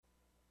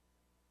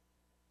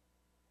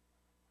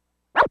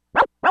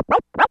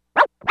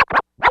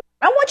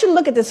want you to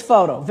look at this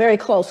photo very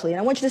closely, and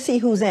I want you to see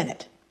who's in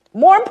it.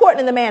 More important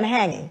than the man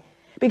hanging,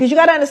 because you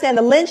got to understand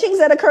the lynchings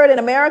that occurred in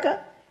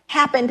America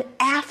happened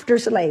after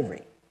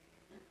slavery,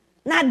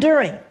 not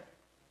during.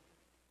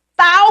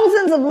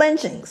 Thousands of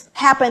lynchings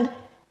happened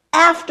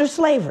after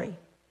slavery,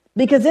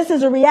 because this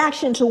is a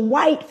reaction to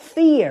white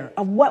fear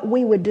of what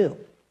we would do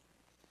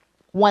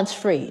once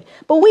freed.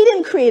 But we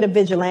didn't create a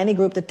vigilante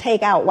group to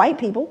take out white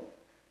people,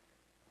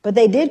 but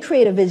they did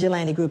create a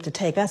vigilante group to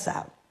take us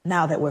out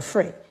now that we're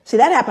free. See,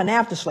 that happened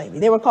after slavery.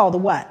 They were called the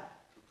what?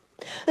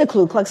 The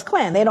Ku Klux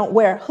Klan. They don't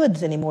wear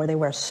hoods anymore. They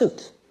wear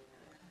suits.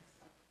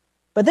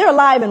 But they're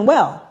alive and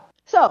well.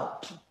 So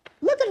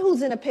look at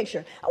who's in a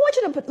picture. I want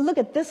you to look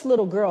at this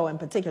little girl in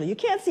particular. You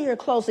can't see her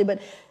closely,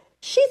 but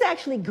she's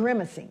actually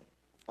grimacing.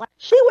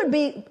 She would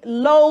be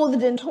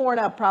loathed and torn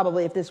up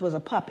probably if this was a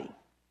puppy,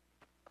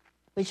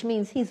 which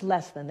means he's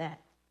less than that.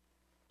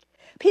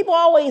 People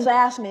always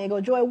ask me, they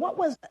go, Joy, what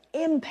was the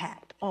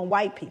impact on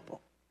white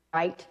people?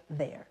 Right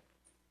there.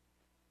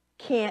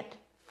 Can't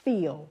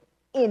feel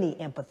any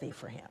empathy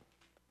for him.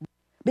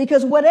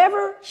 Because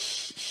whatever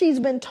she's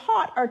been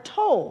taught or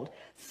told,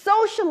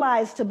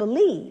 socialized to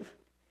believe,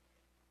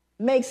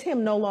 makes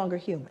him no longer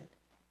human.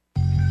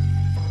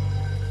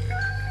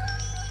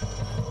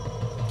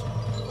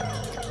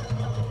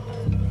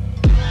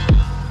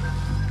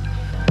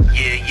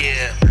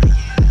 Yeah,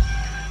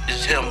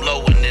 it's him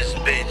low in this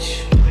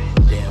bitch.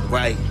 Damn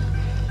right.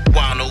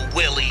 Wano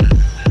Willie.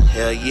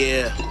 Hell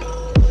yeah.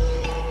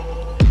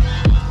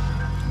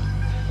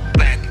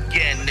 Back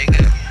again,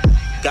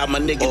 nigga. Got my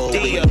nigga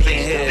D up in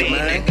here,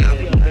 man.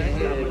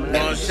 Know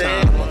what I'm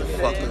saying?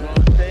 Motherfucker.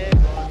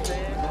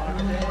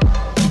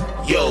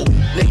 Yo,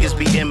 niggas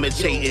be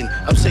imitating.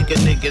 I'm sick of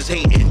niggas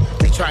hating.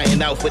 They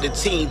trying out for the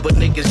team, but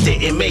niggas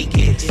didn't make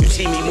it. You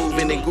see me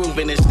moving and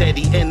grooving and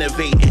steady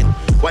innovating.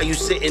 While you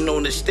sitting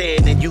on the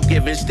stand and you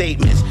giving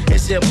statements.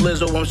 It's him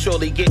Lizzo, I'm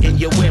surely getting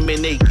your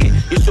women naked.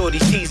 Your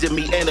shorty's teasing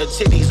me and her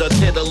titties are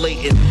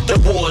titillating. The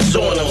war's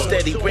on, I'm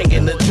steady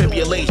bringing the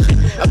tribulation.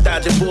 I'm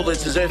dodging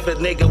bullets as if a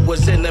nigga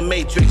was in the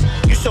Matrix.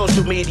 You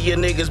social media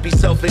niggas be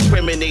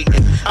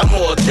self-incriminating. I'm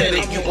more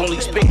authentic, you only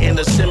spitting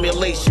a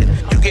simulation.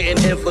 You getting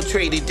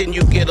infiltrated, then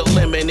you get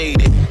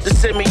eliminated. The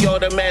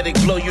semi-automatic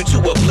blow you to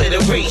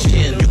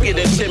obliteration. You get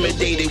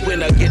intimidated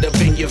when I get up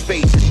in your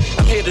faces.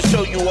 I'm here to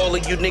show you all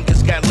of you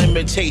niggas got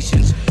limitations.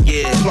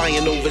 Yeah,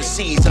 flying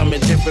overseas, I'm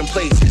in different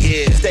places.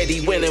 Yeah,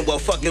 steady winning while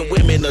fucking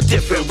women of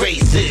different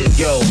races.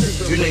 Yo,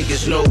 you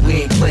niggas know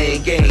we ain't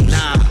playing games.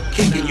 Nah,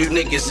 kicking you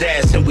niggas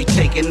ass and we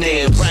taking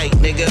names. Right,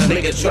 nigga,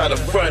 nigga try to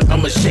front,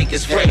 I'ma shake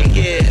his frame.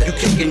 Yeah, you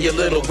kicking your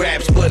little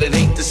raps, but it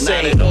ain't the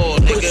same. Not at all,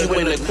 nigga. Put you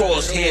in the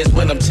crosshairs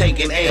when I'm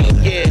taking aim.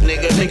 Yeah,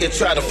 nigga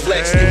try to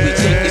flex, then we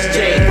take his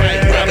chain. Right,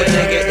 grab a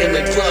nigga in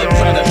the club,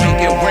 try to make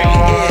it rain.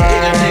 Yeah,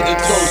 hit a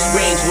nigga close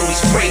range when we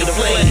spray the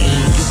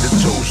flame. The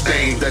toe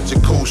stain, that's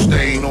your coat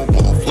stain on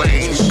both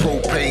lanes.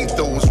 Propane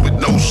throws with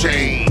no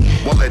shame.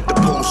 While at the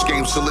post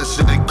game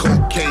soliciting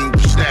cocaine, we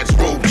snatch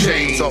rope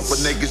chains off of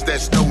niggas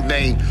that's no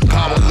name.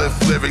 Power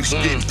lift lyrics,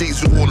 get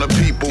diesel on the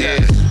people.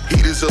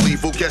 Heaters are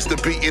lethal, catch the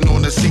beating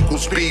on the sequel.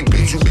 Speed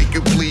beat you, make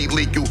you bleed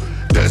legal.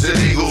 Desert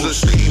Eagles, a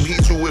steam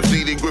heat you if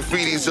needed.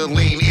 Graffitis are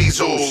lean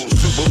easels.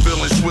 Super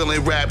villain,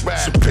 swilling rap,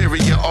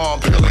 superior arm,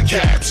 pilling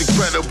caps.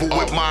 Incredible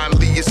with mind,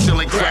 Lee is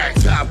selling crack.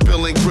 Top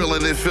billing,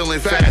 grilling and feeling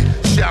fat.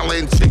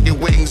 Shallin' chicken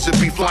wings to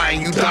be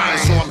flying, you dying,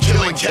 so I'm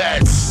killing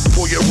cats.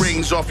 Pull your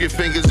rings off your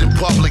fingers in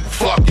public,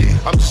 fuck it.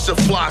 I'm just a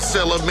fly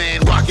seller,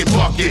 man, rocking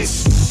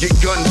buckets. Get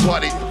gun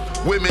butted,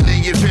 women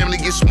in your family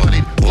get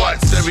smutted.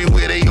 Butts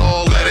everywhere, they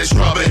all let us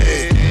rub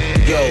it.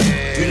 Yo,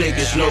 you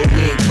niggas know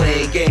we ain't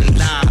playing games.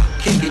 Nah,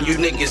 kicking you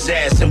niggas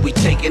ass and we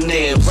taking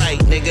names. Right,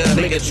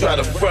 nigga try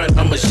to front,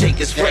 I'ma shake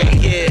his frame.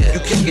 Yeah, you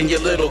kicking your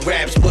little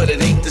raps, but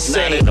it ain't the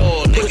same. Not at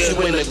all, nigga. Put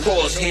you in the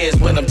crosshairs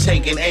when I'm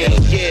taking aim.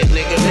 Yeah,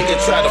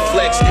 nigga try to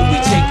flex, then we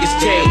take his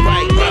chain.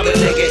 Right, rob a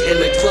nigga in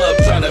the club,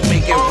 trying to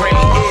make it rain.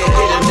 Yeah,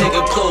 hit a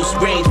nigga close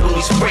range when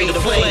we spray the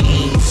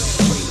flames.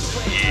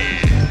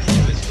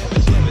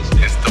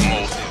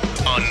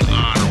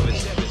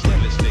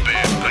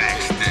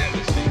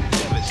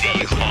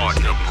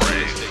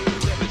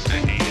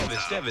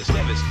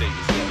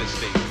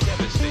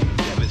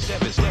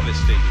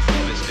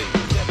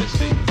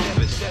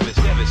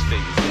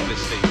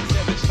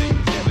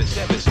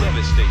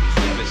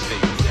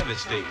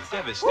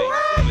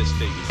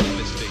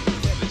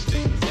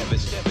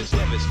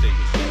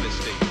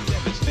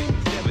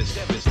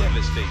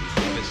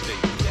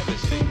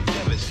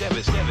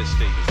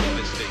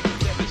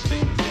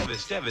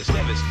 Devastating.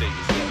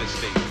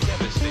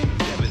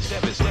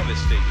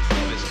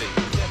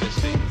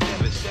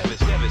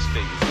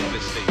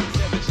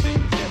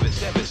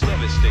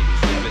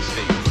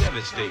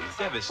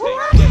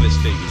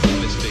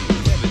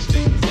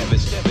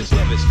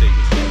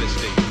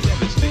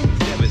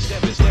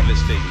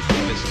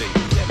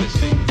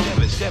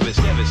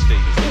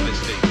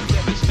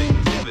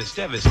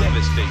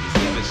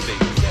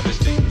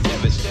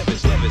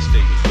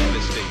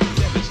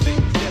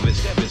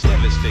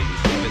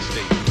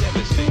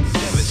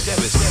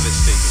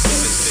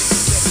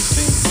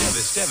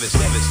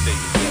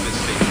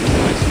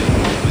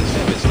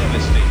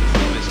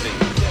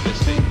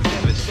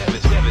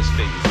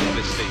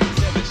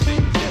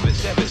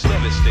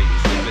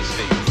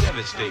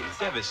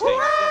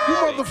 You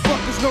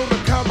motherfuckers know the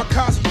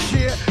kamikaze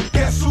cheer.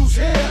 Guess who's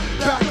here?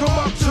 Back 'em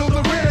up to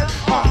the rear.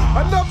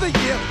 Another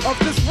year of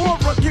this war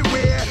rugged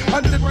wear.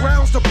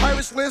 Underground's the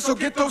pirates' land, so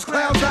get those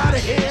clowns out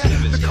of here.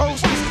 The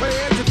coast is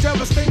clear to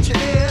devastate your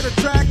ear. The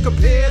track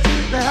appears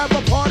to have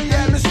a party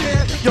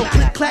atmosphere. Yo,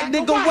 click clack,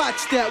 nigga,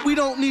 watch that. We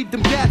don't need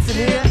them gats in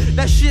here.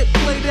 That shit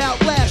played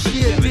out last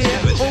year, dear.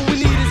 All we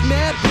need is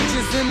mad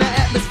bitches in the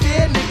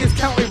atmosphere. Niggas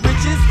counting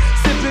riches,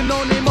 sipping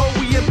on them Moe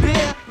and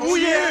beer. Oh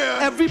yeah,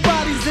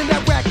 everybody's in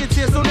that racket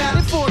here, so now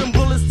they for them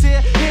bullets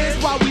tear. Here's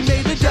why we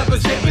made it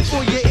devastate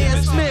before your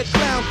ears smear.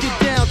 Clown, get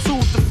down to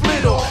the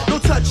flitter. No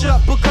touch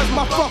up because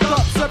my fuck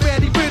ups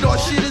already rid or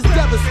shit is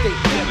devastating.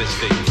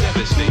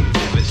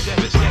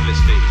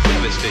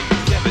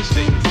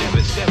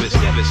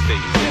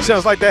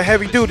 Sounds like that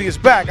heavy duty is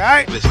back,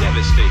 alright?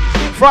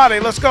 Friday,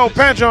 let's go,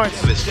 Pan Joints.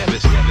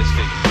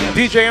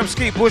 DJ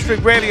Emskee,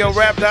 Bushwick Radio,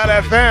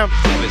 Rap.fm.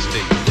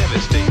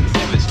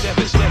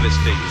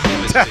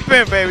 Tap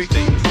in, baby.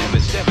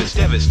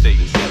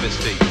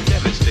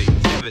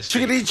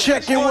 Chickadee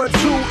checking 1,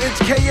 2, it's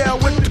KL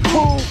with the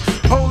crew.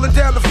 Holding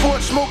down the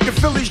fort, smoking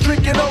Phillies,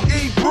 drinking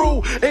OE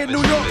brew. In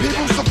New York,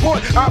 people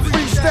support our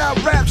freestyle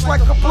raps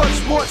like a blood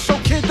sport. So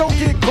kid, don't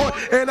get caught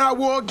in our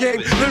war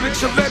game.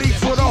 Lyrics are ready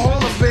for the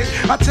Hall of Fame.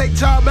 I take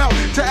time out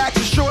to ask a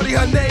shorty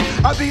her name.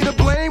 I be to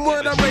blame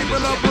when I'm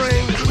raping her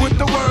brain with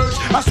the words.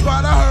 I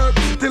spot a herb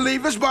to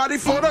leave his body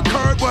for the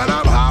curb. When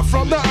I'm high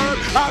from the herb,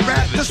 I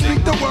rap to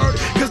speak the word,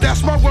 cause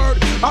that's my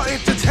word. I'll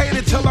entertain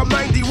it till I'm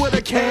 90 with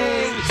a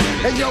cane.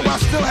 And yo, I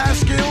still have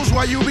skills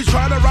while you be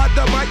trying to ride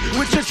the mic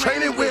with your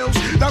training wheels.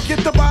 Now get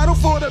the bottle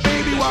for the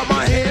baby while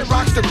my hand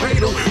rocks the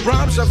cradle.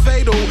 Rhymes are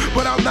fatal,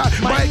 but I'm not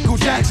Michael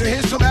Jackson.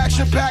 Here's some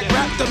action-packed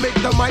rap to make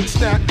the mic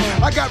snap.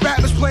 I got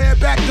rappers playing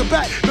back to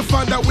back to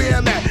find out where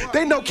I'm at.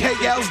 They know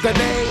KL's the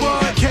name.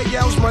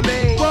 KL's my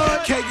name.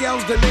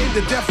 KL's the name.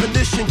 The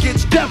definition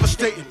gets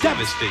devastating.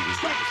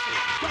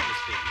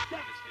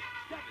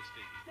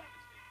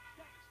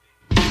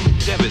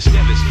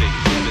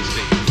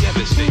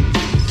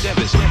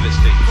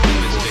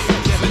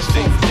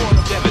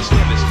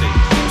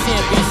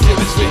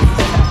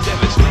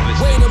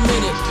 Wait a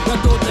minute, I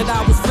thought that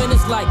I was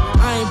finished. Like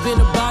I ain't been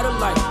about it.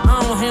 Like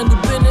I don't handle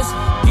business.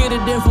 Get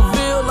it in for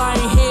real. I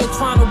ain't here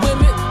trying to win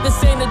it.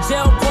 This ain't a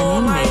jail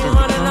call. I ain't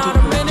running out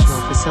of minutes.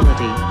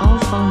 Facility. All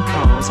phone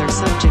calls are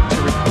subject to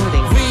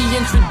recording.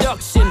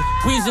 Reintroduction,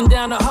 breezing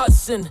down the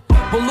Hudson.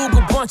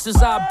 Beluga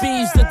bunches, I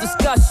bees the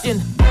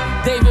discussion.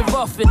 David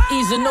Ruffin,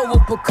 easing over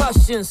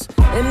percussions.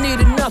 And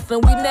needed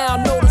nothing, we now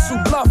notice who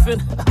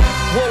bluffing.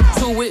 Woke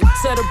to it,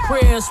 said a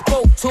prayer and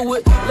spoke to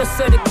it. Let's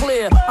set it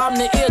clear, I'm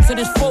the ear to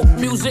this folk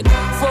music.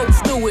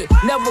 Folks knew it,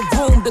 never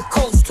groomed the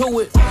coach to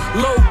it.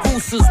 Low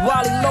gooses,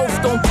 Wally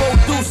Loafs don't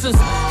producers.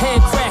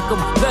 Hand crack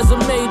 'em, bezel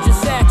major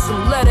sacks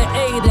 'em. Letter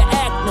A to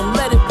Actum,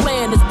 let it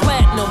plan is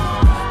platinum.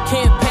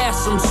 Can't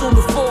pass 'em, soon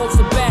the Forbes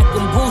to back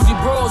 'em. Boozy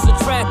bros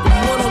attract 'em,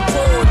 one on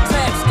tour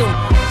taxed 'em.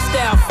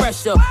 Style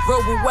fresher,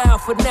 verbal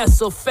wild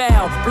finesse or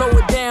foul. Blow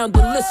it down,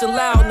 then listen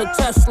loud in the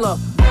Tesla.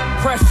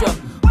 Pressure,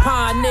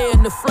 pioneer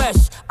in the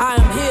flesh. I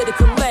am here to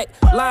collect.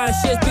 Lion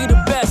shares be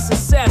the best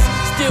success.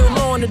 Still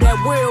on it, that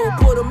will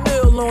put a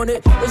mill on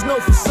it. There's no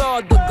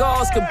facade, the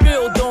guards can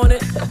build on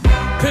it.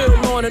 Pill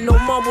on it, no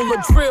mumble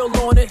or drill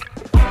on it.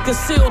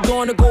 Concealed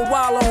on it, go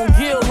wild on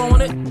gill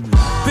on it. $1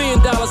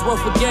 billion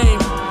worth of game,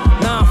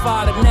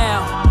 9-5 to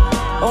now.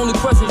 Only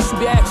question you should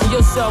be asking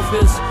yourself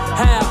is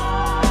how?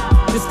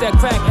 This that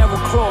crack ever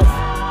cloth,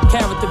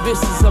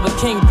 characteristics of a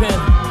kingpin.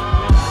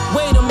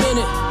 Wait a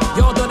minute,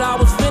 y'all thought I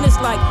was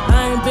finished. Like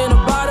I ain't been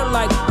about it.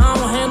 Like I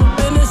don't handle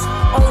business.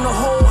 Own the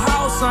whole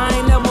house, I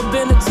ain't never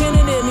been a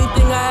tenant.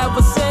 Anything I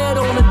ever said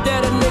on a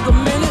dead a nigga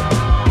minute.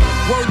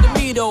 Word to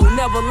me though,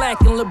 never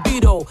lacking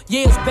libido.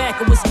 Years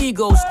back it was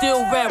ego,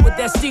 still rap with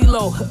that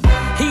stilo.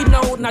 He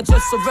know, not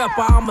just a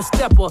rapper, I'm a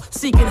stepper.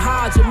 Seeking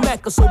Hajj and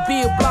Mecca, so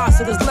be obliged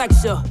to this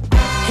lecture.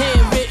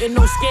 Handwritten,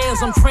 no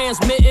scams I'm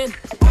transmitting.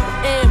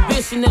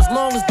 Ambition as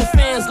long as the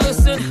fans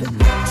listen.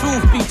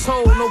 Truth be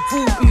told, no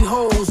groupie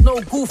hoes. No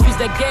goofies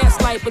that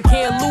gaslight but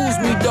can't lose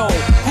me though.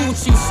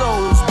 Gucci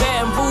souls,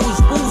 Baton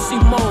Rouge,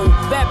 Boosie mode.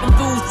 Bappin'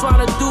 dudes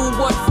tryna do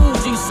what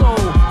Fuji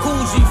sold.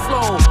 Coogee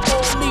flow,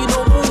 don't need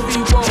no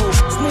movie role.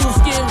 Smooth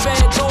skin,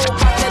 red gold,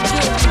 got that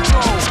jewelry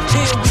flow.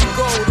 Here we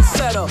go, the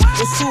setup.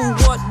 It's who,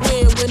 what,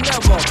 when,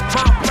 whenever.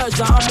 My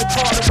pleasure, I'm a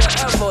part of the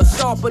ever.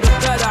 Sharper the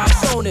better, I've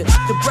shown it.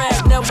 To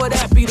brag, never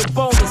that be the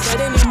bonus.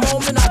 At any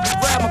moment, I can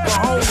grab my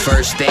cojones.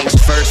 First things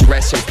first,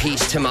 rest in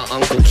peace to my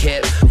Uncle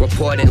Kip.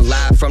 Reporting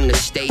live from the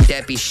state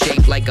that be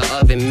shaped like an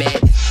oven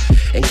mitt.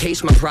 In case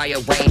Guess my prior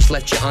range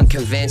left you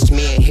unconvinced.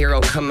 Me and Hero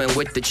coming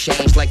with the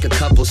change like a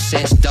couple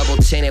cents. Double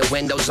tinted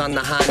windows on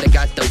the Honda.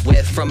 Got the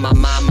whip from my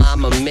mama.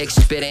 I'm a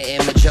mixed spitting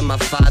image of my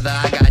father.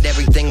 I got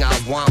everything I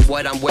want,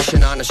 what I'm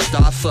wishing on a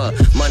star for.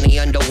 Money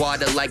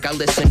underwater like I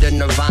listen to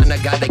Nirvana.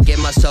 Gotta give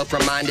myself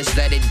reminders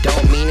that it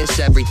don't mean it's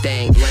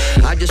everything.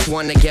 I just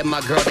wanna get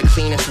my girl the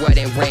cleanest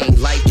wedding ring.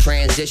 Life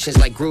transitions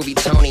like Groovy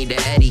Tony to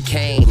Eddie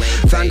Kane.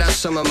 Found out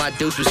some of my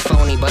dudes was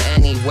phony, but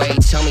anyway,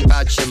 tell me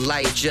about your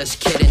life. Just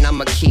kidding,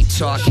 I'ma keep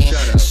talking.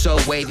 So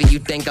wavy, you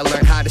think I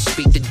learned how to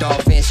speak to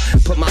dolphins?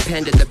 Put my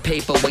pen to the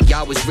paper while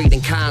y'all was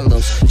reading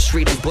columns. Just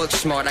reading books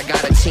smart, I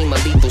got a team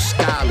of lethal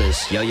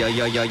scholars. Yo, yo,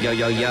 yo, yo, yo,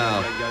 yo,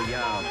 yo.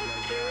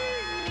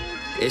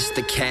 It's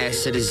the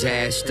cast of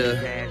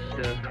disaster.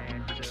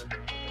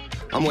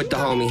 I'm with the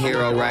homie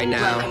Hero right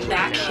now. Welcome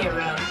back,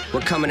 Hero.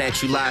 We're coming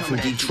at you live from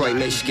Detroit,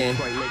 Michigan.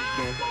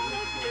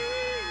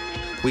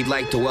 We'd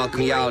like to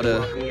welcome y'all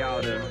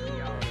to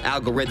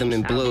Algorithm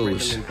and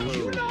Blues.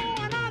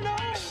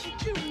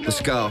 Let's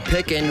go.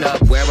 Picking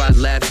up where I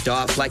left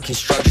off, like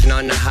construction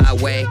on the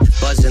highway.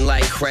 Buzzing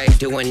like Craig,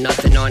 doing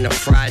nothing on a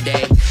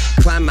Friday.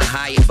 Climbing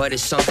higher, but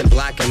it's something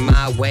blocking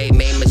my way.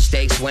 Made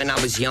mistakes when I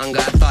was younger,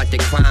 I thought that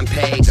crime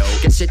pays.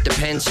 Guess it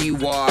depends who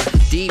you are.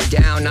 Deep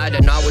down, I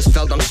done always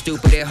felt I'm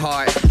stupid at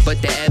heart,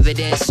 but the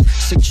evidence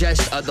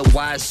suggests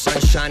otherwise.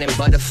 Sunshine and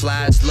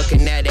butterflies,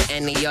 looking at it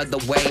any other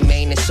way,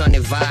 man, it's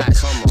unadvised.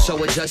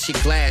 So adjust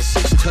your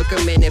glasses. Took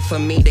a minute for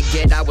me to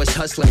get, I was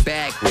hustling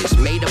backwards.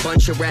 Made a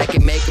bunch of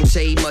racket, make them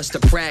say he must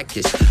have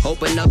practiced.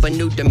 Open up a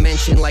new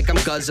dimension like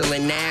I'm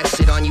guzzling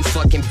acid on you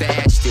fucking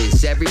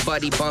bastards.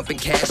 Everybody bumping,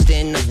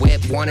 casting the whip.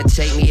 Wanna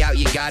take me out,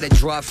 you gotta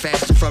draw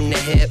faster from the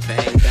hip.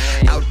 Bang,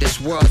 bang. Out this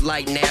world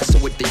like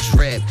NASA with the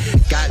drip.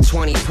 Got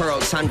 20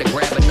 pearls, time to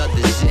grab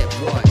another zip.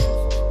 What?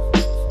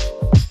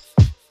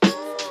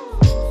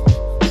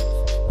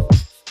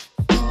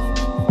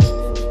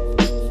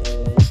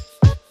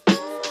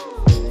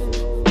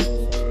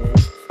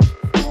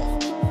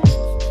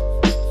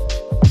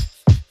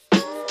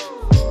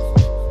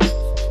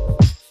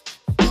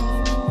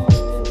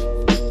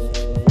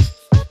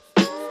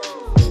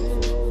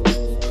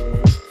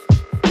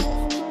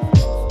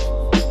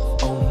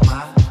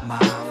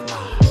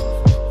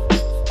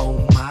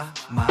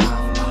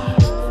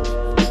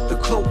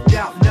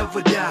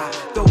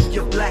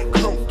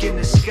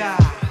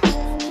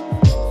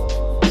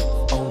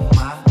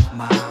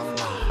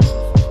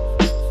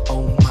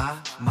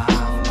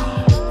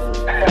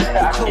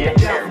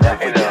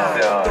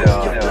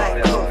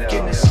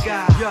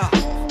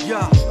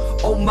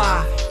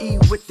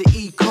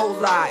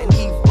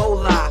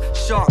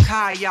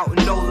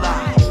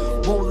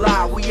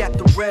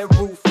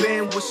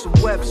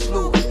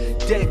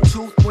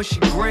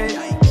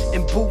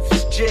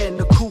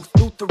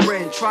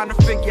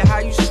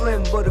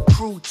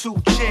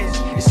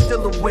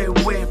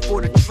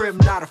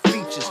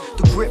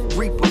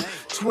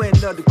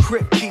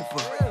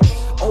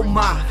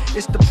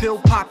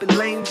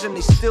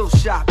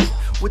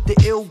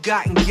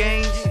 Gotten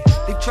gains,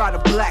 they try to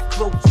black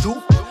cloak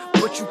dupe,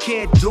 but you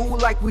can't do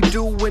like we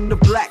do in the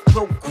black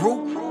cloak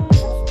group.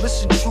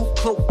 Listen, true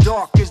cloak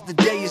dark as the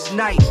day is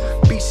night.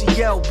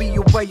 BCL be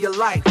your way of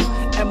life.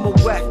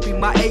 MOF be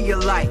my A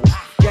of light.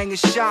 Gang is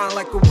shine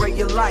like a ray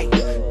of light.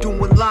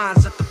 Doing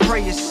lines at the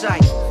prayer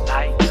site.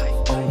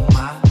 Oh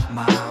my,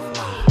 my,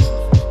 my.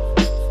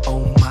 Oh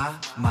my,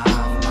 my,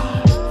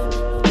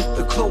 my.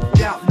 The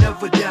cloaked out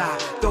never die.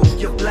 Throw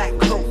your black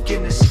cloak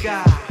in the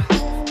sky.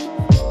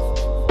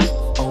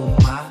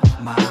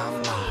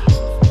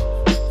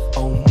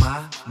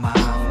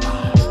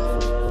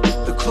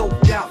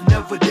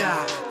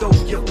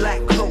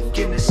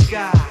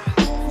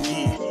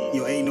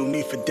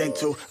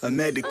 Dental or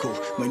medical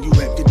when you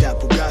rap the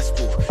dapple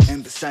gospel,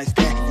 and besides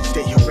that you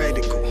stay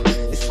heretical.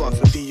 It's far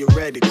from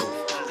theoretical.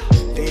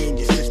 They in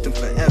your system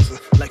forever,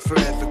 like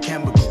forever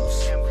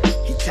chemicals.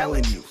 He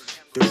telling you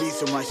the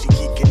reason why she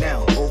geeking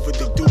out over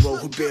the duo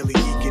who barely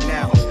geeking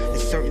out.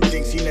 There's certain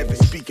things he never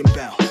speaking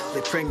about.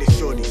 They pregnant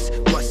shorties,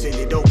 busting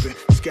it open,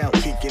 scout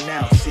peeking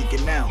out,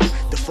 seeking out.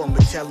 The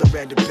former teller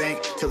at the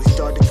bank till he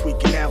started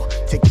tweaking out.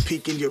 Take a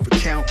peek in your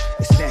account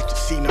and snatch a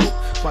C-note.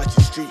 Watch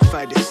a Street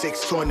Fighter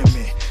 6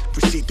 tournament.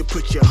 Proceed to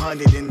put your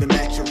 100 in the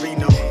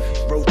Maturino.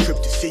 Road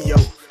trip to CO,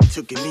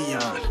 took a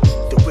neon.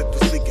 The whip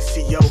was leaking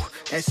CO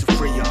and some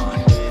Freon.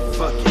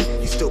 Fuck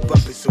it, he's still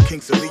bumping some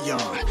Kings of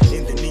Leon.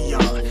 In the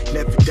neon,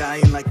 never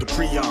dying like the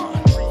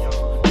Preon.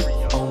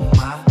 Oh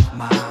my,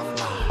 my,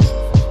 my.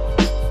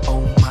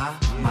 Oh my,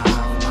 my,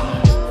 my.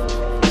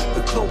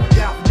 The cloaked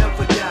out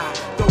never die.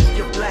 Throw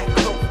your black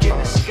cloak in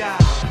the sky.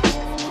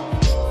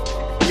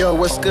 Yo,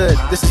 what's good?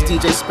 This is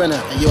DJ Spinner,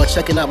 and you are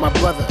checking out my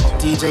brother,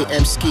 DJ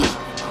Emskee.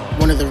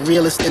 One of the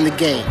realest in the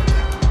game.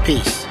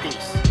 Peace.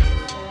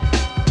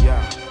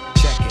 Yeah,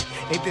 check it.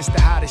 Hey Nigga, this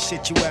the hottest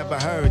shit you ever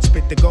heard.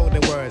 Spit the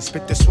golden words,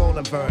 spit the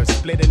swollen verse.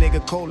 Split a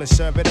nigga cold and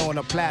serve it on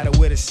a platter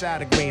with a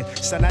side of green.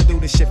 Son, I do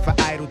this shit for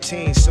idle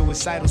teens,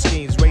 suicidal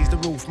schemes. Raise the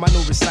roof, my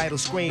new recital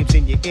screams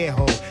in your ear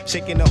hole.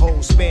 Shaking the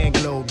whole span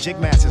globe. Jig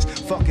masters,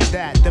 fuck is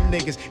that? Them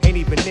niggas ain't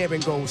even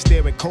nearing gold,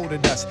 staring cold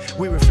at us.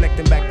 We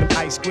reflecting back them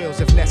ice grills.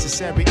 If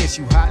necessary,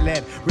 issue hot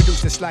lead.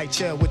 Reduce the slight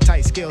chill with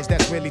tight skills.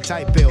 That's really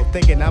tight bill.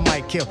 Thinking I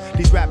might kill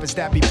these rappers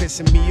that be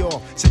pissing me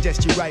off.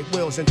 Suggest you write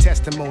wills and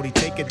testimony.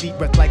 Take a deep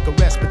breath like a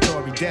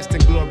respiratory.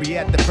 Destined glory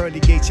at the pearly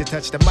gates. You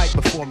touch the mic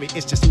before me.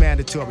 It's just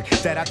mandatory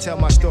that I tell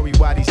my story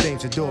why these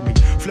names adore me.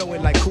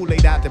 Flowing like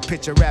Kool-Aid out the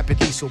pitcher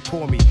rapidly, so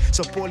pour me.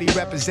 So poorly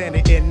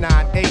represented in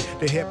 9-8.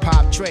 The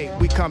hip-hop trade.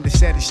 We come to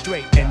set it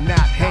straight and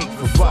not hate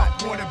for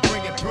what. Wanna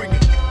bring it, bring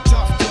it.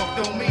 Tough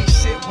talk don't mean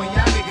shit when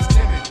y'all niggas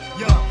timid.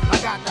 Yo, I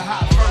got the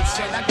hot verse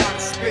and I gotta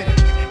spit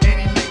it.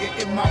 Any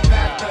nigga in my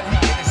path,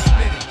 he getting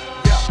split it.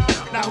 Yo,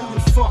 now who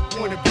the fuck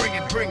wanna bring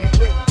it, bring it.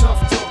 Tough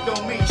talk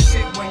don't mean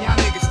shit when y'all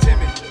niggas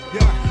timid. Yo,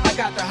 I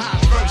got the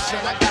hot verse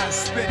and I gotta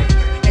spit it.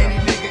 Any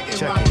nigga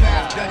in my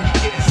path, he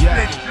getting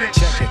split it.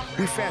 Check it.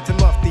 We phantom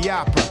off the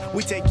opera.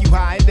 We take you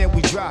high and then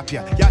we drop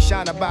ya. Y'all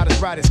shine about as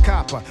bright as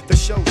copper. The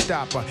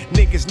showstopper.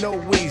 Niggas know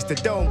we's the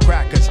dome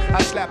crackers.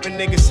 I slap a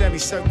nigga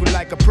semicircle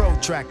like a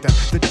protractor.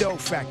 The dough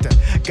factor.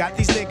 Got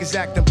these niggas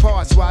acting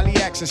parts while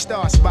the action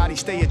starts. Body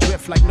stay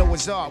adrift like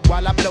Noah's Ark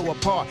while I blow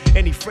apart.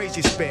 Any phrase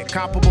you spit,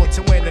 comparable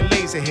to when the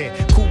laser hit.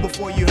 Cool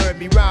before you heard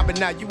me rhyme, but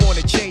now you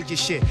wanna change your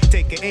shit.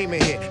 Take an aim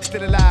and hit.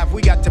 Still alive,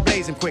 we got to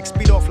blaze him quick.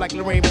 Speed off like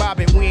Lorraine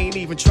Bobbitt. We ain't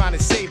even trying to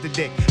save the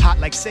dick. Hot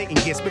like Satan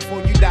gets.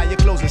 Before you die, your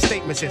closing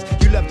statement is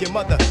you love your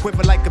mother.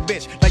 Quiver like a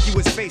bitch, like you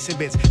was facing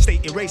bits.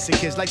 State erasing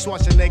kids like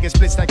Schwarzenegger.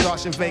 Splits like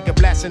Larson Vega.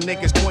 Blasting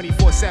niggas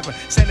 24/7.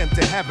 Send them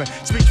to heaven.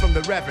 Speech from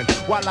the Reverend.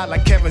 While I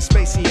like Kevin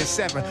Spacey and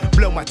Seven.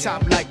 Blow my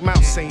top like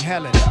Mount St.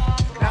 Helena.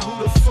 Now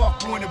who the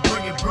fuck wanna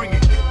bring it, bring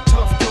it.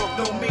 Tough talk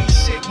don't mean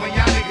shit when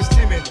y'all niggas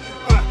timid.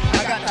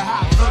 I got the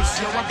hot verse,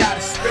 yo, I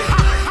gotta spit it.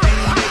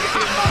 Any nigga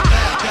in my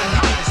path, he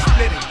getting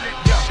split it.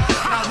 Yo,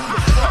 now who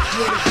the fuck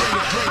wanna bring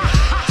it, bring it.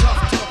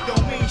 Tough talk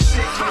don't mean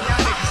shit when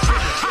y'all niggas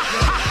timid.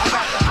 Yo, I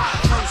got the hot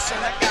verse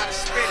and I gotta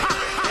spit it.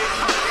 Any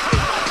nigga in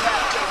my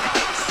path, he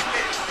getting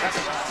split it. That's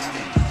what I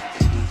mean.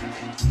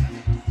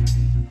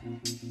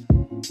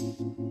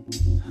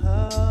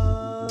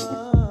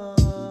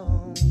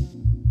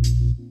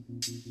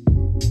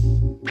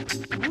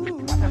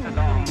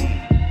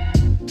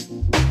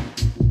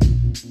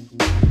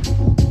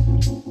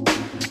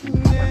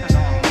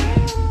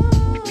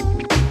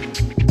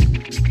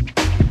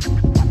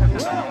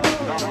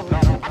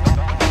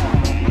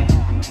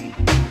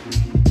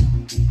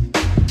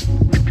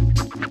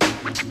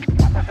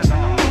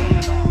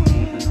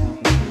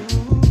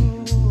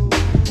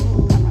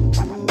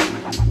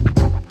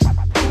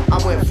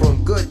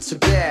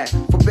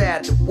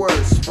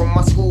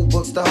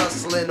 To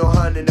hustling or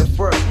hunting the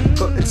first.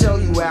 Couldn't tell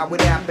you how it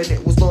happened.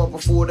 It was long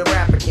before the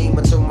rapper came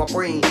into my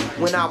brain.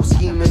 When I was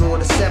scheming on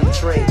a 7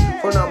 train.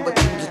 From number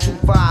 2 to 2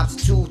 5s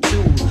to 2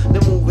 2.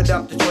 Then moving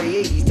up to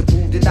 380s to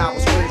prove that I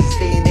was crazy.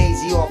 Staying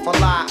hazy off a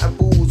lot of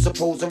booze.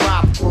 Supposing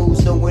robber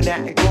crews. Knowing that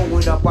and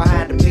growing up I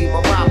had to pay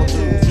my robber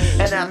dues.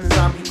 And at the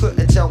time you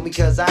couldn't tell me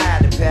cause I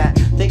had a pat.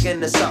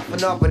 Thinking of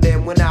something other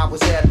than when I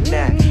was having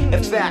that.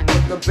 In fact,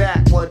 looking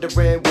back,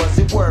 wondering was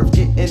it worth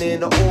getting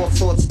into all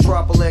sorts of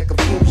trouble and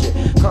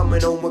confusion.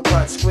 Coming home with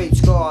cuts, scrapes,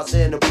 scars,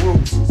 and the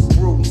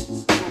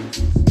bruises.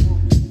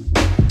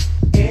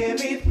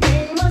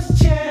 Everything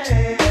must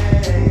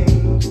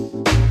change.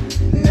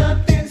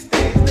 Nothing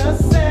stays the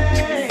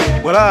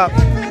same. What up?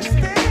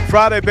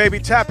 Friday, baby.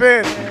 Tap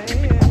in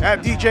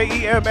at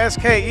DJ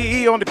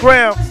Emskee on the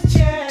ground.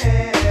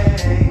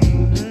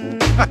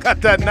 I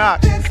got that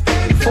knock.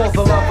 For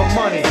the love of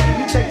money,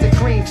 you take the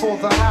cream for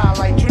the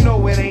highlight. You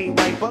know it ain't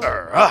right, but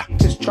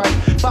just try.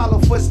 Follow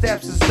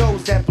footsteps as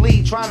those that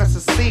bleed, trying to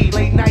succeed.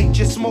 Late night,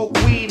 just smoke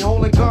weed,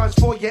 holding guns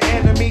for your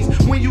enemies.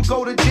 When you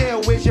go to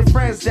jail, where's your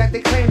friends that they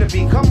claim to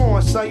be? Come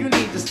on, son, you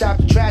need to stop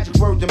the tragic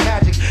word to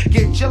magic.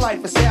 Get your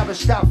life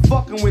established, stop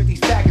fucking with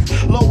these faggots.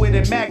 Lower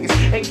than maggots,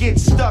 and get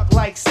stuck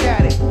like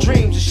static.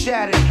 Dreams are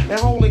shattered, and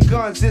holding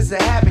guns is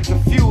a habit.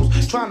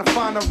 Confused, trying to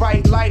find the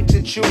right life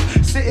to choose.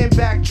 Sitting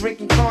back,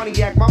 drinking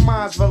cognac, my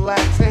mind's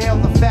relaxed. Inhale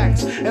the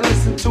facts and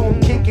listen to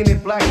them kicking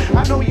it black.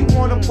 I know you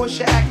wanna push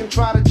your act and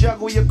try to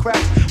juggle your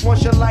cracks.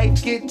 Once your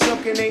life get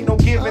took and ain't no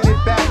giving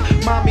it back.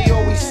 Mommy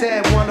always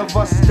said one of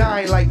us is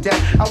dying like that.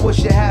 I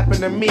wish it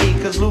happened to me,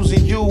 cause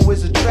losing you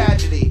is a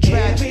tragedy.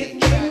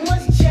 Everything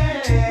must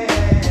change.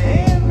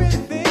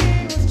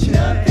 Everything must change.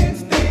 Nothing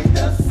stays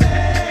the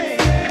same.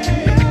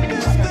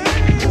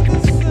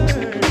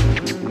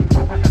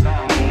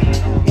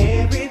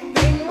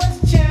 Everything must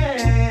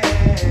change.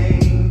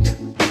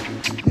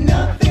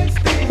 Nothing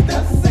stays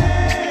the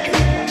same.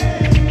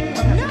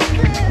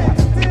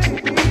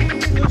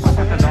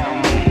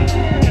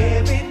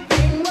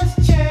 Everything must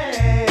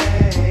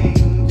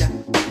change.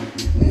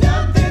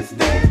 Nothing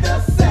stays the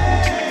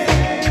same.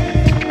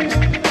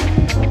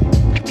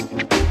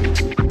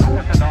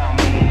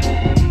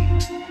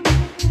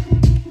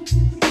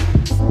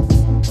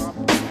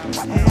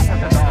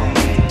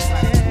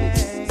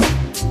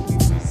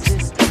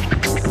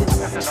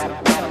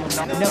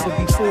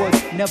 never before,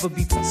 never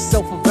be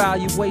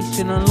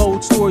self-evaluation,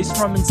 unload stories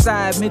from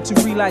inside, mental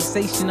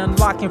relaxation,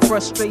 unlocking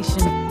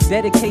frustration,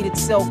 dedicated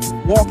self,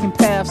 walking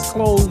paths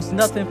closed,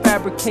 nothing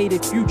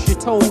fabricated, future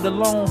told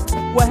alone.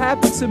 What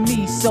happened to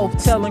me?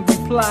 Self-telling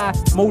reply,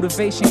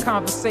 motivation,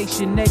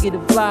 conversation,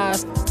 negative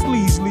lies.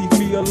 Please leave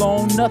me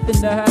alone, nothing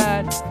to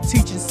hide.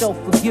 Teaching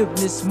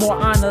self-forgiveness, more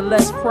honor,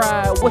 less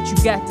pride. What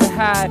you got to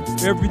hide?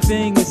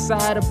 Everything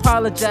inside.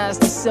 Apologize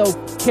to self,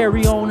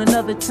 carry on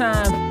another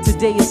time.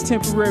 Today is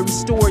temporary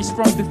stories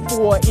from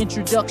before.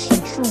 Introduction,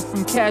 truth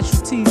from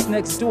casualties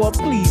next door.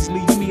 Please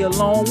leave me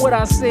alone. What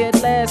I said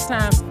last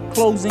time.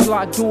 Closing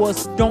locked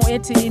doors, don't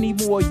enter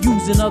anymore.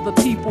 Using other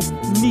people,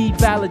 need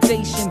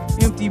validation.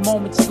 Empty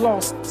moments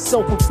lost,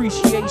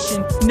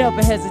 self-appreciation.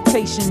 Never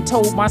hesitation,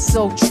 told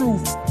myself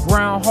truth.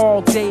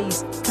 Groundhog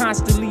days,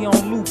 constantly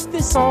on loop.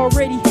 This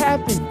already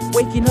happened.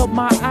 Waking up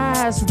my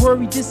eyes,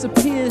 worry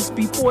disappears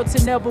before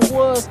it never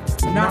was.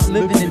 Not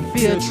living in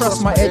fear,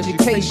 trust my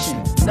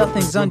education.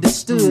 Nothing's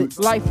understood.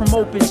 Life from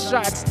open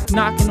shots,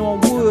 knocking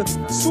on wood.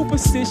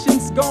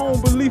 Superstitions gone,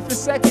 belief is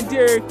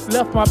secondary.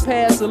 Left my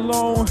past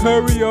alone,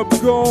 hurry up,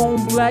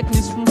 gone.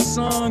 Blackness from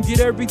sun, get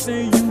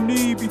everything you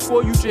need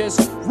before you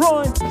just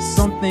run.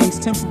 Some things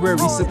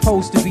temporary,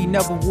 supposed to be,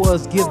 never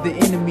was. Give the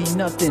enemy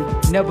nothing,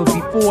 never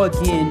before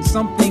again.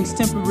 Some things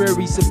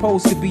temporary,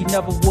 supposed to be,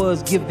 never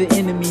was. Give the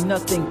enemy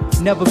nothing,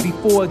 never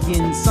before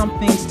again. Some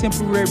things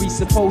temporary,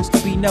 supposed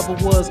to be, never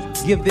was.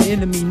 Give the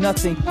enemy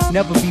nothing,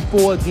 never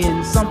before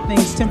again. Some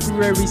things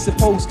temporary,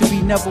 supposed to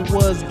be, never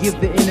was. Give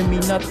the enemy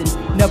nothing,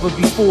 never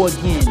before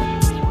again.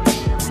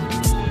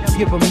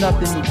 Give them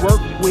nothing to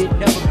work with,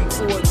 never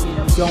before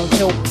again. Don't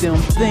help them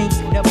think,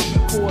 never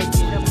before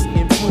again.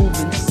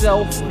 Improving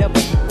self, never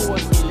before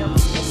again.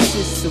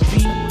 Assist the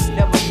beat,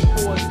 never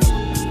before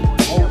again.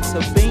 Alta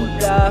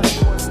Binga,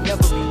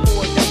 never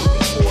before, never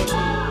before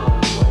again.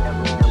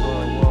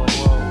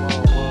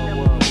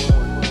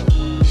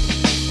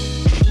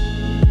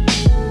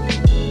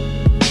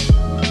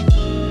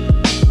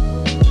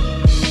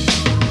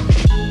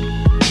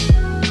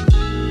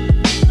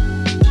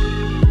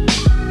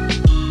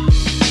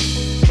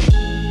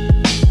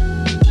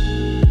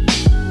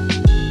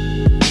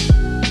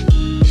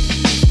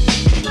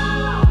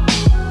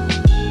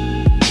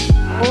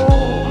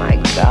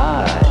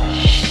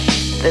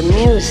 The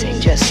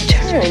music just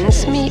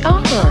turns me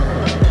on.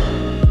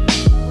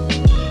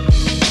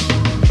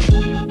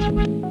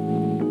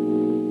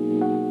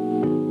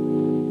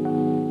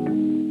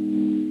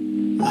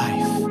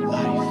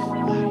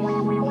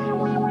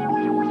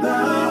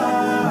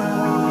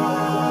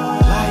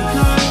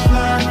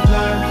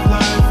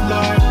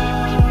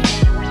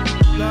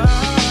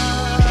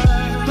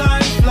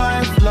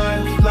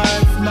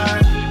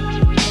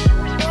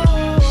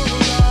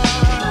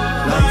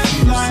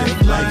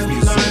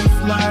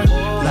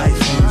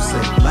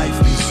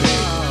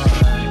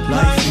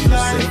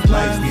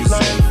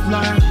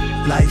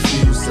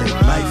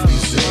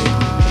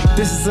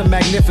 This is a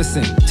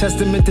magnificent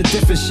testament to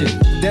different shit.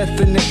 Death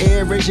in the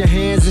air, raise your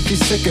hands if you're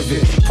sick of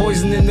it.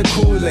 Poison in the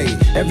Kool-Aid,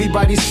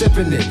 everybody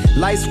sipping it.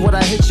 Life's what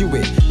I hit you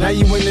with, now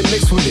you in the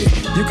mix with it.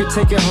 You can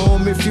take it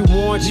home if you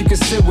want, you can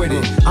sit with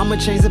it. I'ma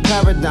change the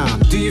paradigm,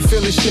 do you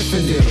feel it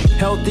shifting it?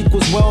 Health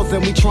equals wealth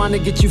and we trying to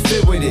get you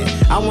fit with it.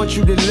 I want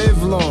you to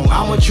live long,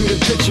 I want you to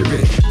picture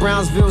it.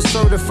 Brownsville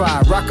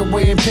certified, rock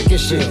away and picking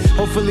shit.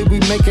 Hopefully we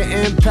make an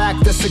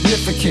impact that's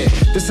significant.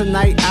 This a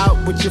night out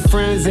with your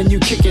friends and you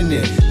kicking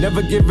it.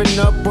 Never giving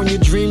up on your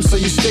dreams, so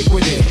you stick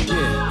with it.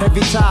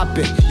 Heavy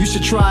topic, you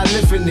should try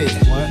lifting it.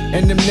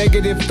 And them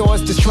negative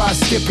thoughts, just try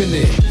skipping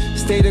it.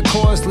 Stay the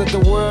course, let the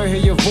world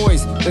hear your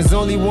voice. There's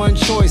only one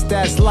choice,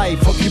 that's life.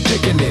 Hope you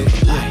picking it.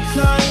 Life.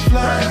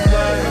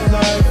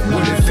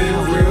 When it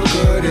feel real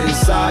good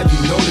inside,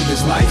 you know that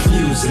it's life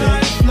music.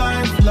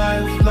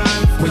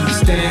 When you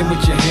stand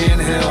with your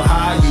hand held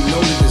high, you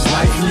know that it's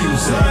life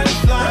music.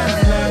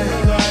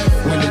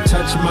 When it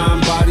touch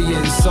mind, body,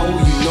 and soul,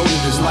 you know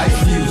that it's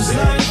life music.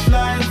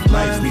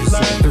 Life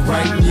music, the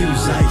right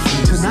music.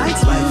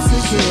 Tonight's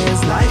music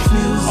is life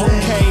music.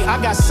 Okay,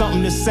 I got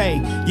something to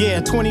say. Yeah,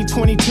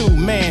 2022,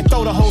 man,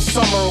 throw the whole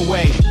summer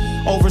away.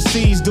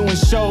 Overseas doing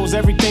shows,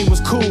 everything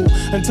was cool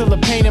until the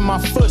pain in my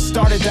foot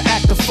started to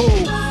act a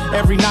fool.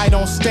 Every night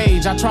on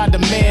stage, I tried to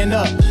man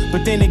up,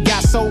 but then it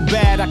got so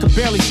bad I could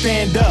barely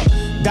stand up.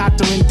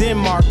 Doctor in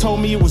Denmark told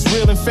me it was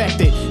real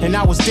infected, and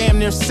I was damn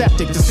near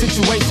septic. The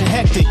situation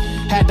hectic.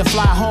 Had to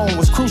fly home,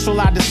 was crucial,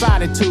 I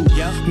decided to.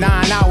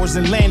 9 hours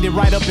and landed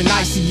right up in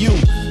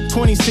ICU.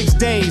 26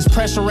 days,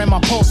 pressure and my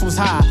pulse was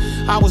high.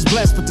 I was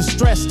blessed, but the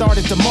stress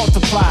started to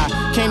multiply.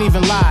 Can't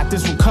even lie,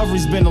 this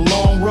recovery's been a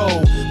long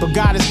road. But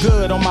God is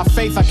good, on my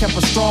faith I kept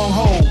a strong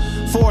hold.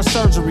 4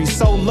 surgeries,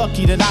 so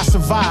lucky that I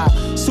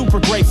survived. Super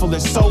grateful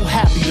and so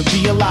happy to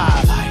be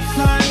alive.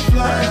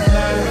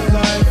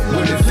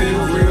 When it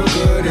feel real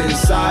good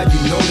inside, you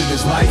know that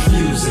it's life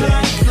music.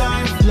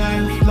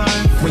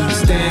 When you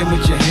stand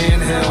with your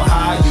hand held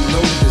high, you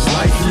know that it's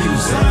life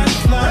music.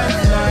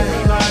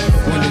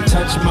 When it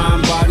touch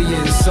mind, body,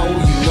 and soul,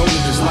 you know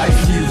that it's life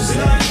music.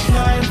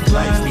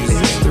 Life music,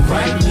 it's the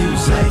right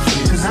music.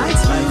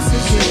 Tonight's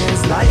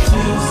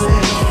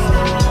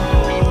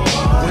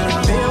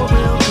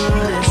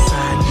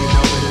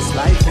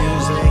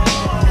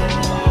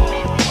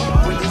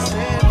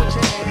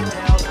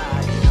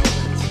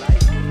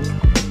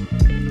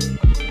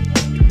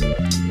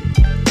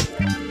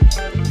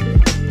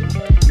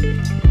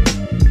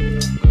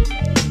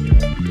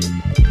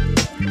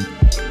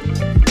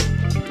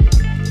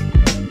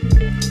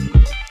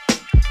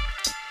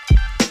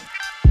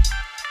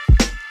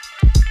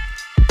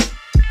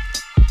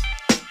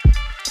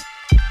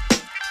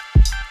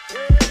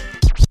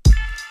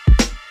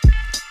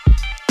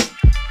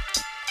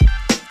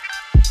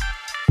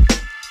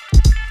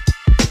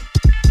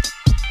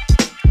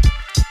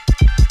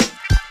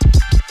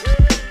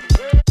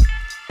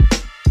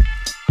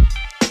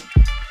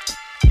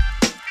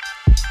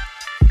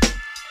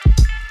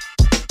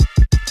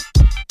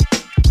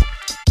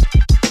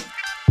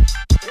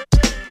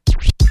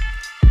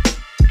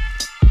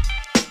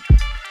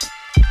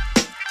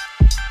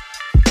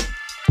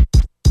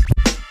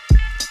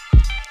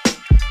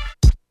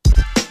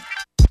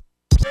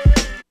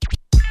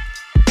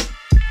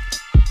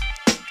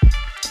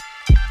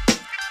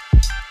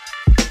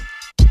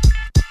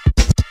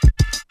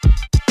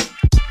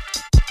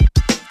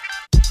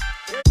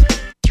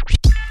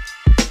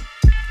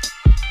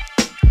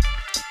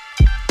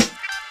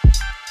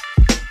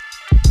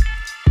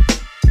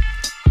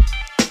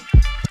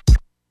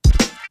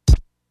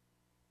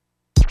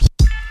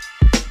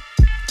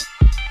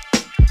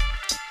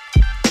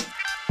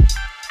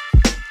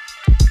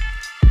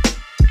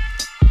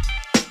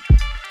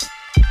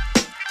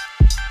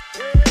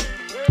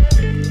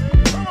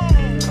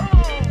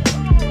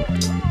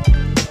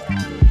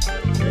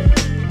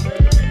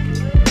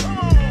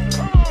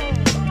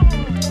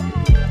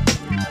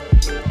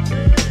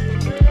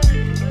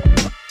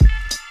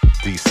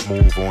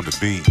on the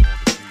beat.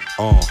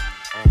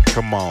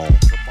 Come on.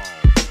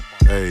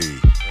 Hey,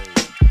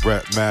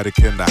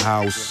 Rapmatic in the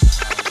house.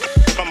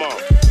 Come on.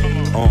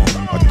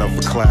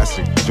 Another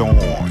classic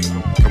joint.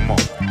 Come on.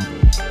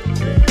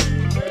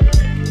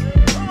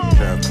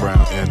 Kev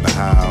Brown in the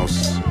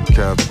house.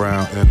 Kev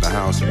Brown in the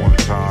house one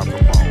time.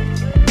 Come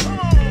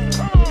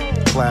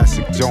on.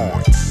 Classic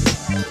joints.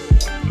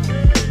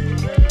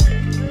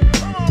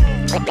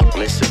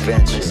 Listen,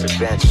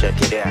 check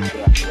it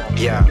out.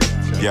 Yeah.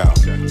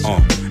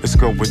 It's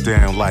going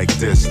down like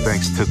this,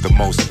 thanks to the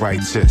most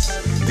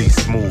righteous. These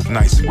smooth,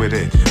 nice with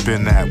it,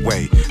 been that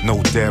way.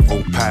 No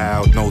devil,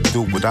 pal, no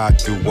do what I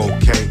do,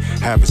 okay?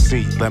 Have a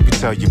seat, let me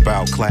tell you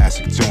about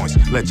classic joints.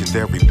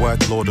 Legendary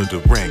what? Lord of the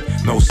Ring,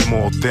 no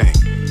small thing.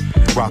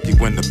 Rocky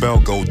when the bell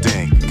go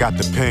ding. Got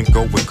the pen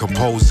going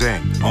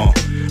composing.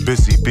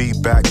 Busy bee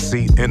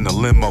backseat in the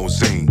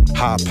limousine.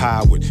 High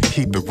powered,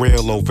 keep it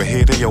real over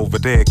here. They over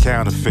there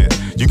counterfeit.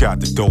 You got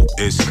the dope,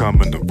 it's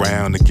coming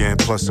around again.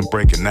 Plus I'm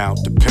breaking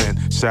out the pen.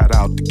 Shout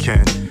out to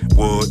Ken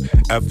Wood.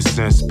 Ever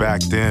since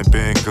back then,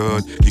 been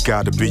good. You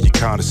gotta be a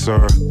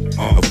connoisseur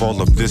of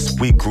all of this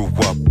we grew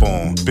up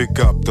on. Big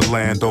up the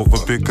land over,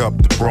 big up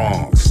the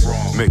Bronx.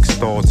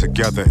 Mixed all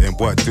together, and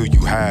what do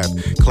you have?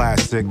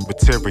 Classic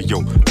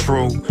material,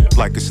 true,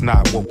 like it's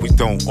not what we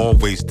don't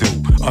always do.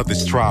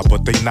 Others try,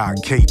 but they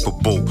not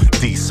capable.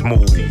 D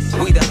smooth.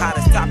 We the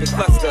hottest topic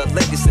plus the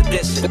latest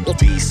edition.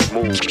 D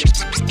smooth.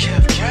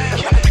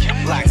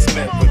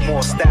 Blacksmith with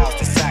more styles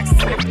than Saxon.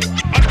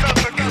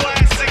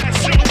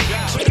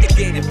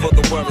 Created for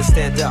the world to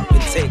stand up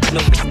and take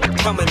notice.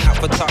 Coming out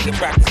for target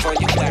practice on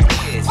your black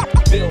kids.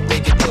 Bill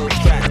making those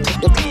tracks.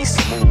 Be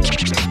smooth.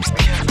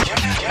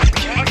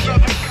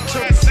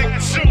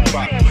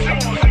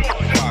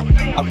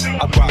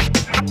 I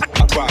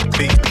rock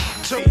beat.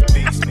 I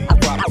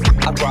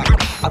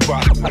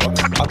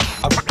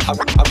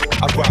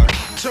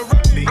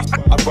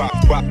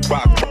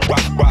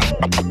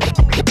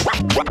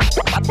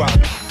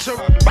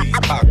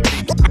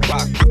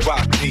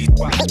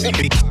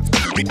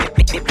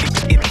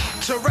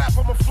To rap,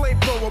 I'm a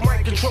flamethrower,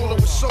 mic controller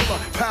with solar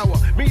power.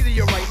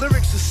 Meteorite,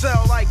 lyrics to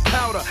sell like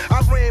powder.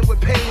 I ran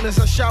with pain as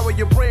I shower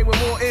your brain with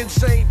more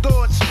insane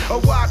thoughts.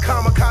 Of why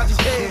kamikaze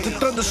came to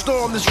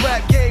thunderstorm this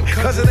rap game,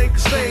 cause it ain't the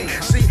same.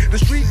 See, the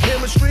street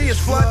chemistry is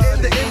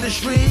flooding the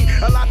industry.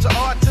 A lot of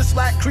artists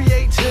lack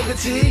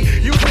creativity,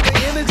 using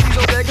their energies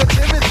on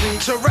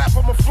negativity. To rap,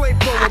 I'm a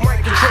flamethrower,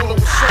 mic controller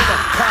with solar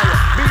power.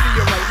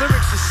 Meteorite,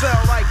 lyrics to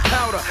sell like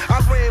powder.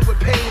 I ran with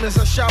pain as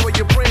I shower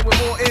your brain with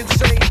more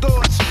insane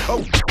thoughts.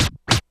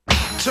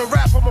 To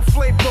rap, I'm a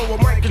flamethrower,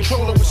 mic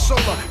controller with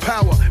solar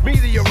power.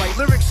 Meteorite,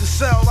 lyrics to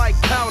sell like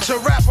powder. To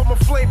rap, I'm a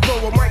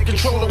flamethrower, mic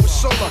controller with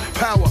solar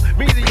power.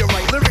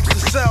 Meteorite, lyrics to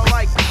sell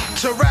like.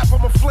 To rap,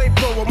 I'm a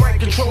flamethrower,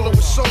 mic controller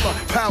with solar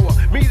power.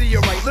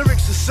 Meteorite,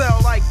 lyrics to sell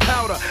like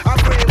powder. I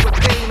ran with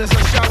pain as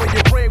I shower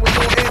your brain with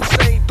more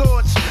insane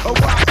thoughts. A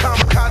wild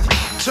kamikaze.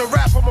 To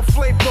rap, I'm a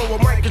flamethrower,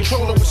 mic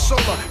controller with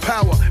solar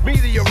power.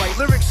 Meteorite,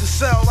 lyrics to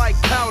sell like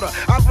powder.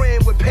 I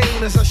ran with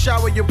pain as I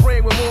shower your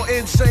brain with more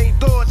insane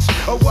thoughts.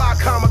 A wild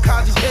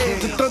kamikaze came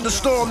to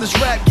thunderstorm this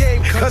rap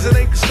game, cause it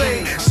ain't the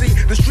same. See,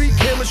 the street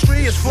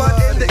chemistry is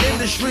flooding the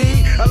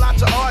industry. A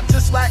lot of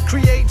artists lack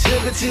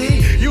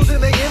creativity,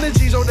 using their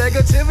energies on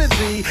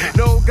negativity.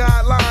 No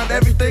guideline,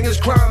 everything is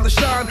crime to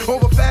shine.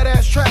 Over fat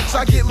ass tracks,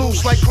 I get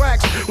loose like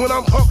cracks. When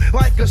I'm pumped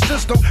like a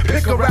system,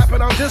 pick a rap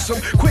and I'll diss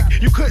him. Quick,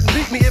 you couldn't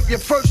beat me if your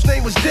first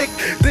name was Dick.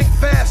 Think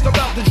fast, I'm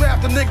about to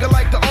draft a nigga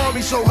like the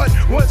army. So hut,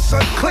 one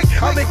son, click,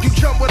 I'll make you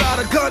jump without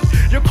a gun.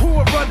 Your crew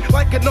will run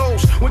like a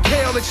nose when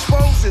kale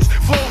exposes.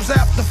 Flows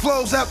after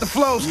flows after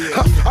flows.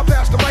 I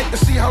pass the mic to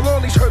see how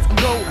long these hurts can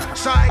go.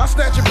 I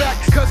snatch it back,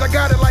 cause I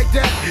got it like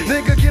that.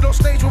 Nigga, get on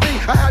stage with me,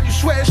 I have you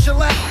sweating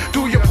shellac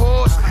through your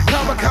pores.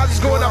 Kamikaze's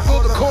going out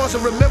for the cause,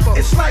 and remember,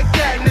 it's like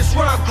that in this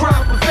rhyme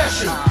crime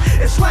profession.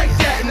 It's like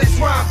that in this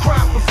rhyme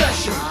crime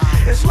profession.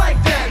 It's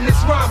like that in this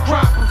rhyme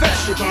crime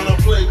profession. Tryna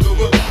play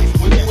gorilla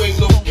when you ain't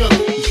no killer.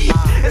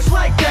 It's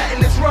like that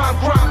in this rhyme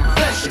crime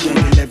profession.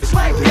 It's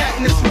like that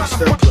in this rhyme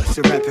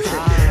crime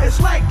profession. It's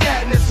like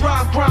that in this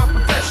rhyme crime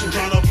profession.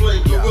 Tryna play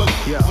gorilla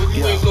when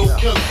you ain't no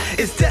killer.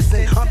 It's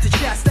destined, I'm to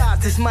chastise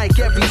this mic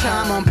every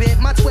time I'm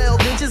bent. My 12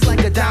 inches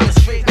like a diamond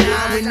straight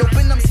now. When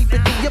open, I'm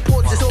seeping through your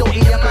pores,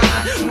 distorting your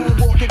mind.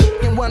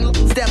 Moonwalking in one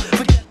step,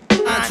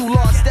 two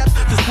large steps.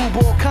 The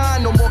screwball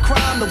kind, no more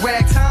crime, the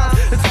rag time.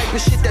 The type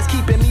of shit that's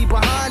keeping me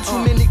behind. Too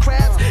many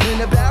crabs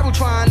in a barrel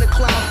trying to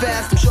climb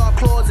fast. Them sharp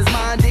claws is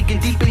mine, digging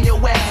deep in your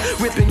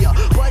ass. Ripping your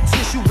butt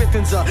tissue,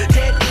 rippings up.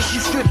 Dead issue,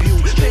 strip you.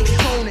 Pinky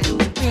toning,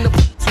 clean the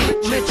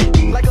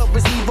lynching. Like a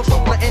receiver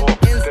from the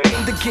ends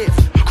in the gift.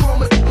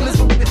 Chromosome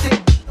is with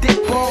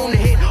thick bone.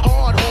 Hit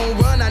hard, home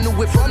run. I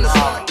knew it from the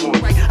start.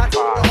 Right, I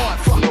took the heart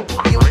from you.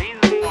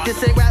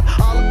 This ain't rap,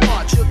 all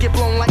apart. You'll get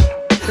blown like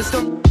the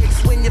stuff.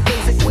 Swing your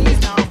face at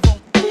Queens now.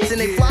 And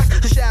they flock,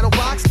 the shadow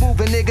box,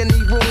 moving nigga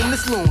need room,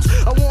 this looms.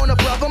 I want a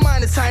brother,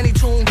 mine is tiny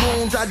tune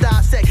rooms. I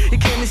dissect your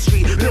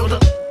chemistry, build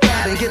up,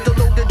 and get the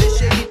load of this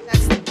shit.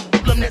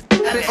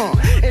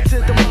 Into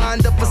the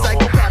mind of a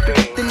psychopath,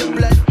 in the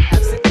blood,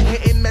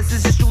 hitting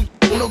messages.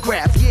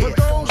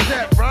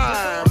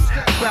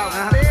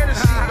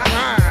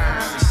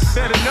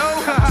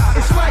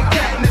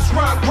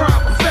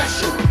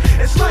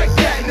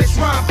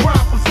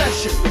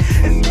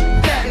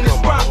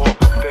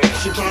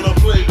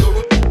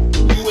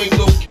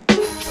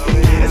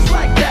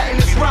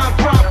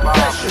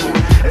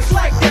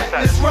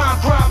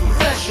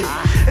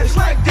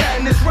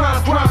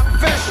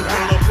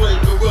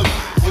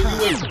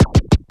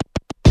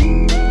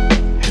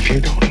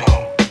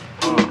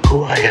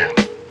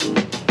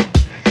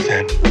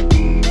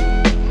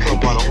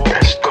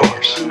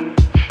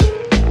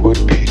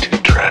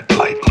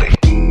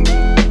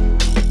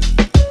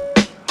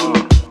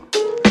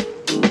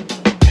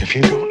 If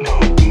you don't know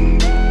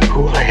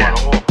who I am,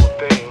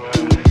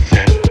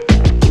 then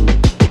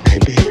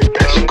maybe your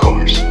best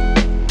course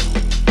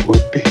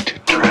would be to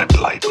tread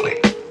lightly.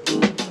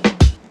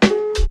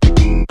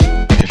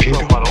 If you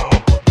don't know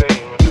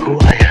who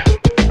I am,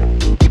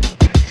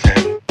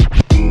 then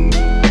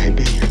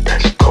maybe your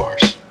best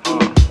course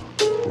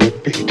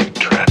would be to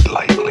tread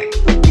lightly.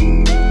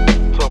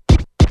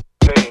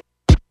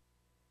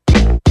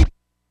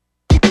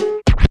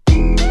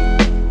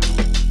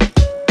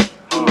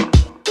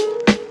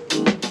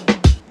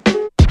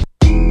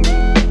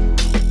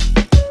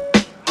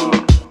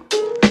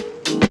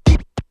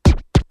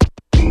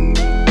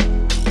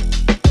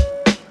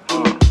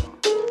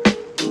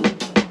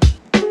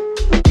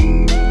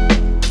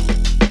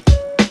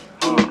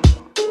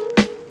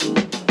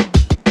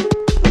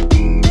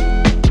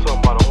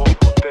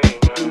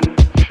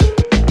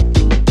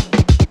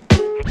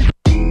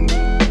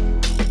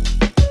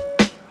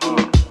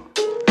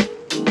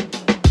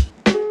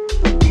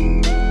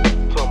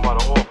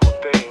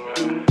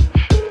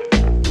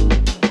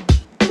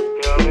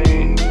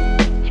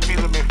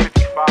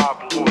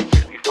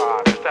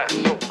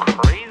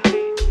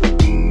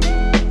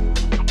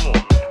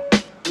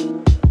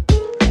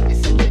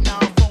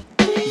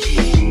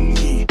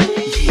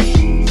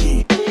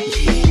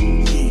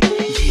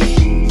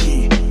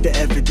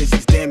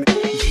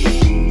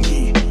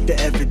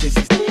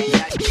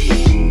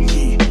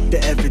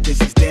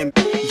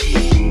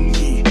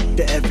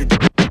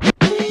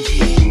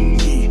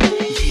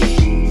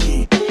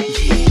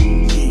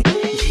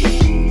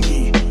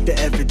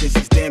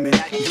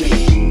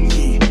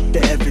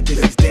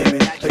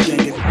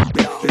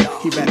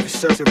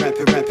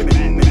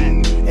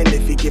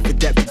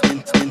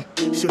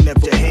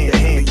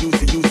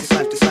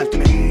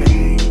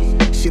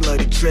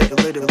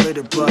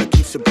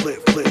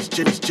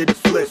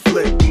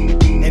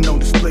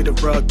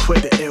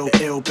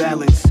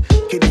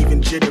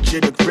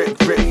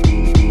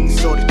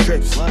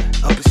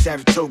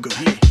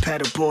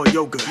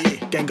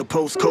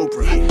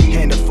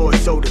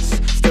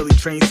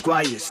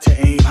 To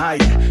aim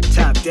higher,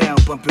 top down,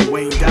 bumping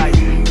Wayne Dyer.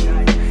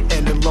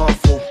 And the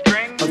lawful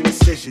of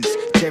decisions,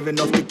 tearing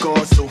off the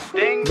gauze.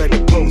 Read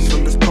a post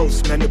from this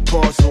post,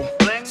 menopausal.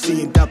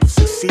 Seeing double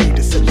succeed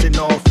is such an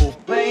awful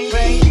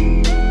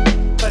thing.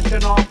 Such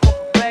an awful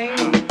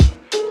thing.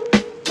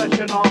 Such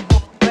an awful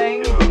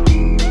thing.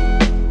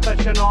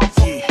 Such an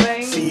awful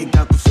thing. Seeing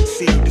double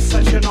succeed is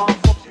such an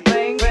awful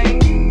thing.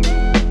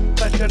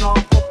 Such an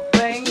awful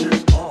thing.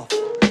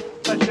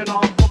 Such an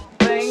awful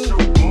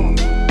thing.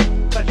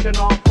 Such an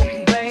awful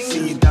thing.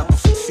 Seeing double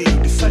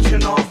succeed is such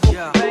an awful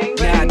thing.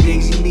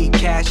 Nowadays you need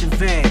cash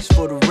advance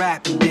for the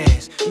rap and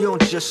dance. You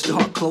don't just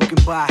start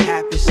cloaking by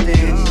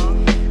happenstance.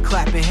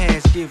 Clapping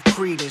hands give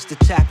credence to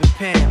tapping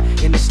Pam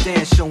in the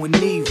stand showing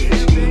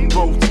needles.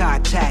 Bow tie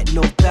tat,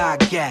 no thigh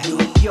gap.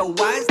 Yo,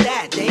 why is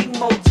that? They ain't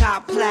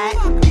multi-plat.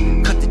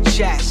 Cut the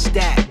chat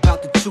stat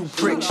about the two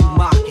pricks you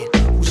mocking.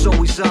 Who's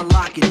always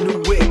unlocking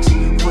new wicks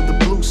for the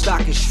blue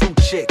stocking shoe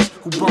chicks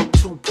who bump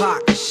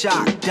Tupac and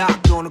shock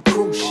docked on a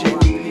cruise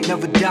ship.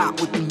 Never dock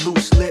with the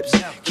loose lips,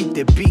 keep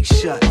their beak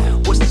shut.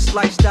 What's this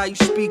lifestyle you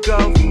speak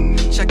of?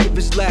 Check if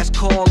his last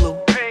caller.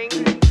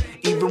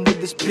 Even with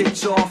this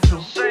pitch off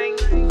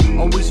him,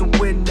 always a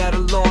win at a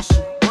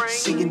lawsuit.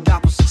 Seeing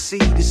Doppel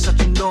succeed is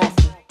such an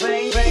awful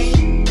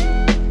thing.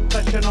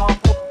 Such an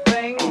awful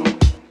thing.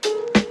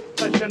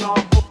 Such an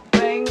awful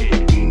thing.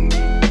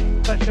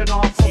 Such an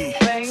awful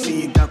thing.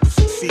 Seeing Doppel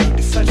succeed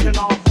is such an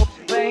awful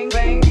thing.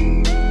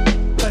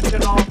 Such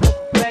an awful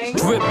thing.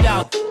 Ripped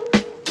out.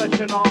 Such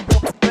an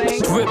awful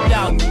thing. Ripped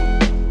out.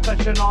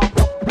 Such an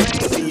awful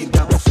thing. Seeing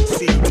Doppel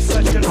succeed is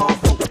such an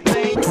awful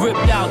thing.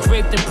 Ripped out,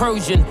 draped in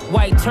Persian,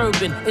 white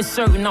turban. It's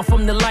certain I'm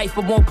from the life,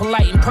 but more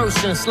polite in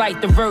person.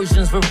 Slight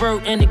diversions,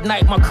 revert and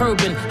ignite my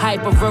curbing.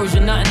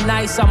 Hyperversion, nothing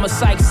nice, I'm a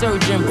psych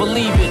surgeon.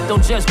 Believe it,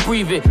 don't just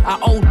breathe it. I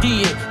OD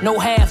it, no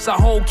halves, I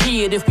whole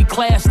key it. If we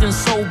clash, then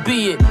so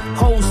be it.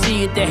 Hoes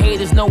see it, the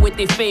haters know it,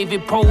 they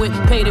favorite poet.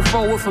 Paid it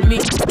forward for me.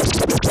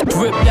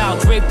 Ripped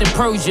out, draped in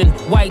Persian,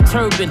 white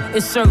turban.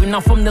 It's certain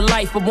I'm from the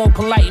life, but more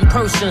polite in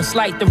person.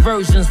 Slight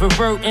diversions,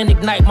 revert and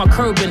ignite my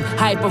curbing.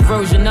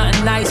 Hyperversion,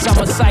 nothing nice, I'm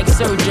a psych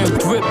surgeon.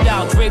 Ripped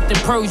out, draped in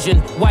Persian,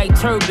 white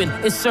turban.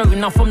 It's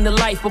certain I'm from the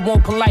life, but more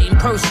polite in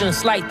person.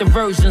 Slight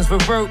diversions,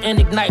 revert and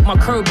ignite my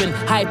curbing.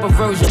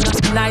 Hyperversion,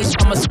 nothing nice,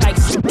 I'm a psych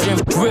surgeon.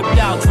 Ripped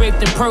out,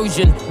 draped in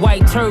Persian,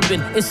 white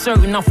turban. It's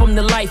certain I'm from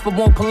the life, but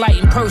more polite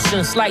in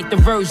person. Slight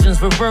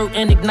diversions, revert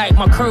and ignite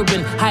my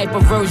curbing.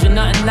 Hyperversion,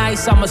 nothing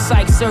nice, I'm a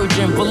psych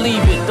surgeon.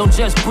 Believe it, don't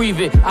just breathe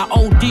it. I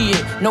OD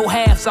it, no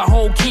halves, I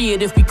whole key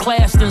it. If we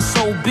clash, then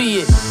so be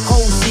it.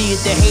 Hoes see it,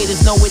 the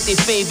haters know it, they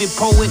favorite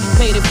poet.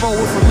 Paid it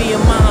forward for me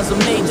and mine's a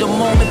major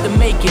moment to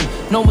making.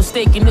 No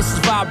mistaking, this is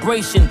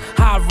vibration,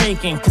 high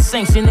ranking. Can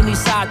sanction any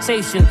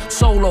citation.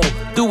 Solo,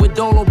 do it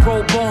dolo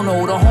pro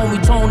bono. The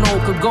homie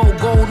Tono could go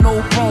gold,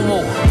 no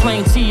promo.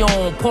 Plain T AP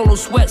on, polo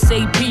sweats,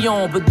 AP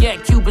on,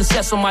 baguette, Cuban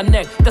sets on my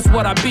neck, that's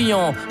what I be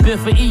on. Been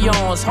for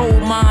eons,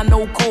 hold mine,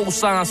 no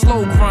cosign,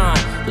 slow grind.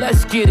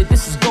 Let's get it,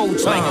 this is go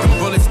time. Like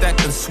bullets that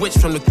can switch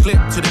from the clip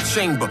to the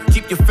chamber.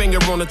 Keep your finger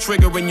on the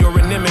trigger when you're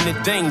in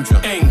imminent danger.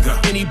 Anger,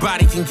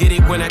 anybody can get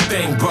it when that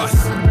thing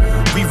busts.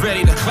 We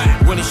ready to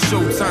clap when it's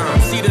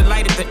showtime. See the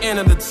light at the end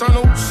of the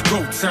tunnel? It's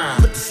go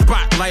time. Put the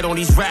spotlight on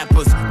these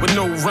rappers with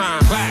no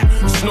rhyme. Clap,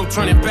 there's no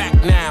turning back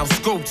now. It's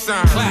go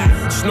time. Clap,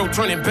 there's no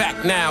turning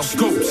back now. It's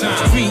go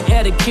time. Street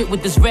etiquette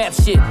with this rap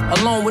shit.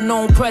 Along with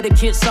known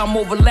predicates I'm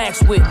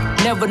overlaxed with.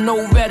 Never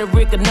no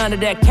rhetoric or none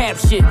of that cap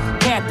shit.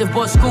 Captive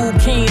but school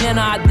keen and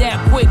I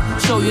adapt quick.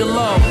 Show your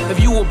love. If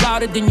you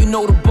about it, then you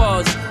know the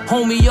buzz.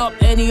 Homie up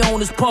and he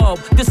own his pub.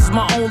 This is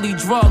my only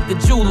drug, the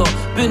jeweler.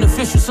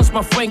 Beneficial since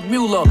my Frank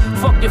Mueller.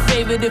 Fuck your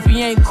favorite if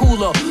he ain't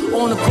cooler.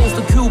 On the coast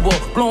of Cuba,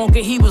 blowing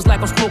cahibas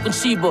like I'm smoking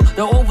Sheba.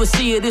 The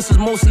overseer, this is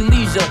mostly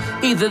leisure.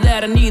 Either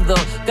that or neither.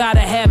 Gotta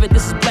have it,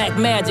 this is black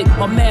magic.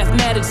 My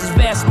mathematics is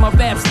vast, my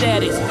rap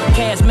status.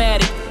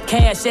 Charismatic.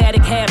 Cash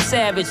addict, half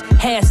savage,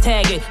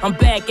 hashtag it. I'm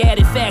back at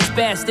it, facts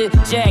bastard,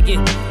 jagged.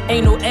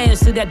 Ain't no ends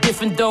to that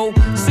different dough.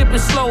 Sipping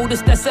slow,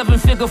 this that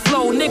 7-figure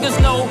flow.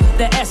 Niggas know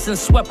the essence,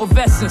 swept of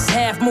essence.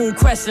 Half moon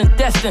crescent,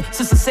 destined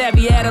since a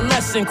savvy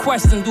adolescent.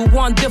 Question, do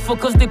one differ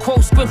cause they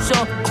quote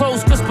scripture.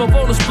 Close crisper,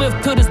 roll a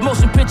split to this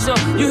motion picture.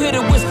 You hear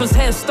the whispers,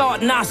 head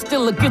start, nah,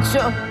 still a get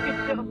ya.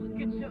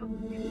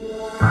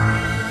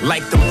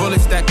 Like the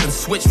bullets that can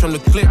switch from the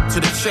clip to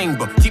the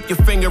chamber. Keep your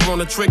finger on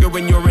the trigger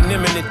when you're in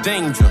imminent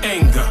danger.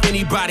 Anger,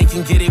 anybody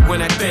can get it when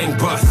that thing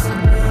busts.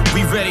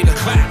 We ready to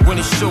clap when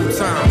it's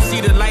showtime.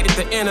 See the light at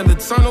the end of the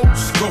tunnel?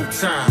 It's go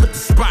time. Put the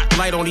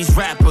spotlight on these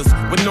rappers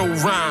with no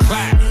rhyme.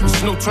 Clap,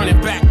 there's no turning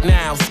back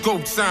now. It's go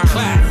time.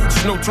 Clap,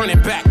 there's no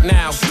turning back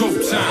now. It's go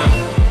time.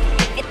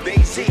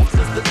 They see us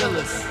the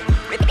illest.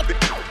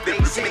 They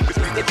see us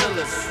the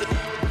illest.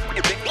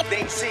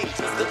 They see us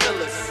the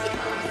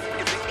illest.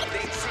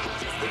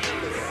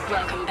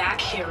 Welcome back,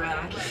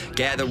 hero.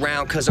 Gather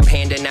round cause I'm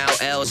handing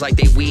out L's like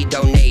they weed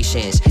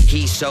donations.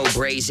 He's so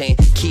brazen,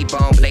 keep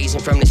on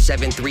blazing from the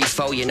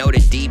 734, you know the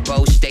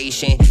depot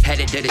station.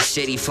 Headed to the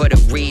city for the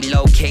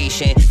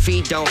relocation.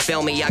 Feet don't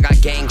fail me, I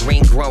got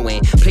gangrene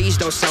growing. Please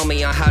don't sell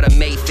me on how to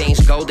make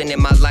things golden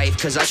in my life,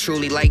 cause I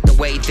truly like the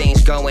way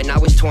things going. I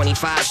was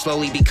 25,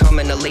 slowly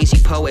becoming a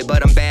lazy poet,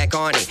 but I'm back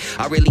on it.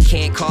 I really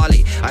can't call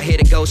it. I hear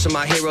the ghosts of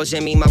my heroes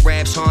in me, my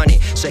rap's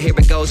haunted. So here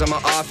it goes, I'ma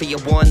offer you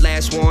one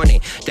last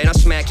warning. Then I'll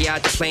smack you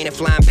out the plane and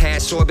flying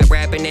past orbit.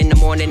 Rapping in the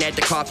morning at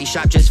the coffee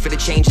shop just for the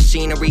change of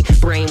scenery.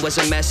 Brain was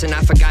a mess and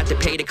I forgot to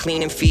pay the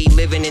cleaning fee.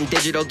 Living in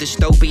digital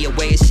dystopia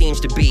way it seems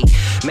to be.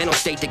 Mental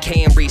state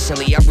decaying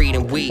recently, I read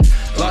and weep.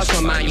 Lost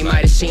my mind, you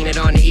might have seen it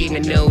on the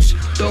evening news.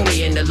 Threw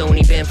me in the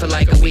loony bin for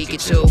like a week or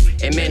two.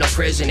 In mental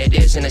prison, it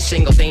isn't a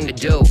single thing to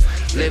do.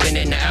 Living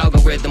in the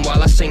algorithm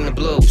while I sing the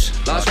blues.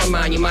 Lost my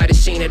mind, you might have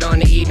seen it on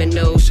the evening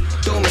news.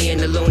 Threw me in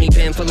the loony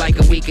bin for like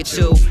a week or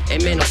two.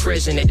 In mental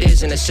prison, it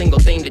isn't a single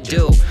thing to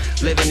do.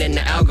 Living in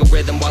the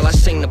algorithm while I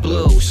sing the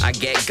blues. I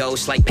get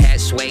ghosts like Pat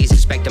Sways.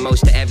 Expect the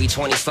most to every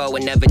 24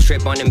 and never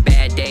trip on them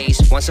bad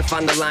days. Once I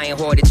found the lion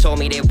horde, it told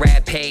me that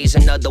rap pays.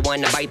 Another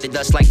one to bite the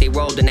dust like they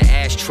rolled in the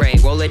ashtray.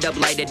 Roll it up,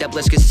 light it up,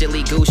 let's get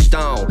silly goose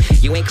stone.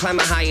 You ain't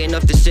climbing high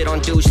enough to sit on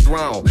Deuce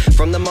throne.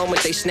 From the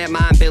moment they snapped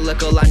my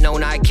umbilical, I know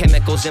I had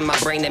chemicals in my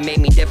brain that made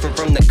me different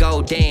from the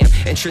go. Damn,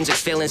 intrinsic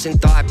feelings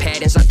and thought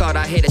patterns. I thought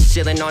I hit a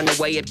ceiling on the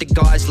way up the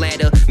God's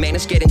ladder. Man,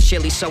 it's getting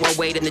chilly, so I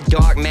wait in the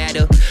dark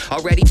matter.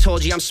 Already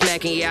told you I'm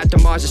smacking you out the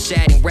Mars of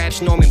Saturn.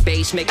 Raps Norman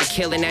bass, make a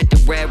killing at the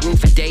red roof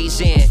for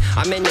days in.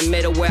 I'm in the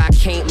middle where I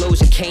can't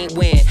lose and can't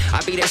win.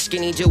 I be that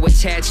skinny dude with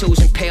tattoos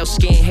and pale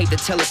skin. Hate to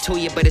tell it to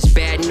you, but it's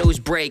bad news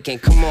breaking.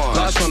 Come on.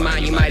 Lost my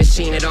mind, you might have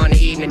seen it on the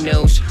evening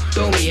news.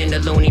 Threw me in the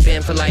loony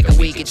bin for like a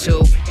week or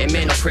two. In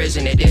mental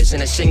prison, it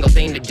isn't a single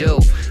thing to do.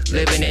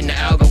 Living in the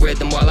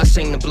algorithm while I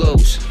sing the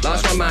blues.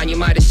 Lost my mind, you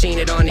might have seen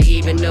it on the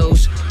evening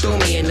news. Threw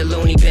me in the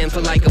loony bin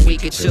for like a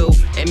week or two.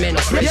 In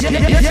mental prison,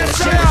 it isn't a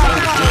single thing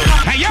to do.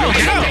 Hey, yo,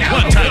 Living in the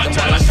algorithm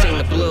while I sing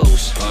the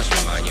blues. Lost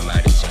my mind, you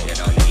might have seen it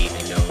on the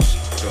evening news.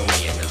 Threw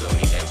me in the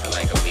loony bin for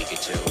like a week or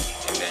two.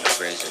 In mental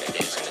prison, it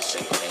isn't a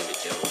single thing to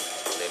do.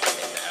 Living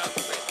in the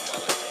algorithm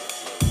while I sing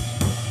the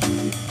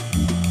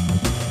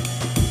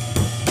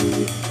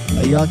blues.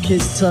 Are y'all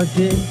kids tucked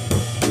in?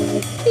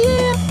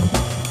 Yeah.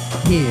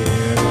 Here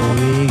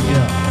we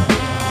go.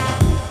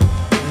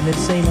 And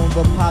this ain't on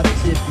the pop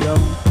tip, yo.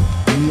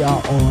 We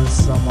are on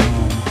some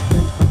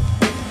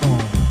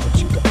what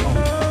you got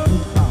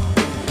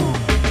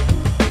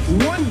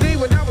One day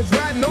when I was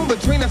riding on the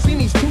train, I seen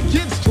these two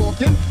kids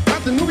talking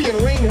about the Nubian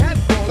rain had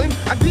fallen.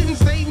 I didn't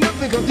say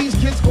nothing cause these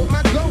kids caught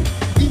my goat.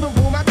 Even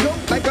pull my coat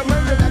like a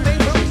murder that they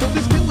wrote. So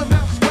this kid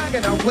without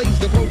swagging, I blaze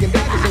the broken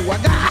dagger. So I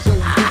got so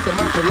used to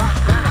my lot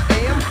that I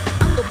am.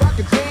 I'm the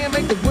rocket jam,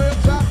 make the world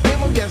top him.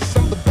 Oh yes,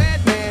 I'm the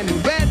bad man,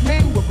 and bad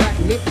men were back.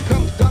 And if it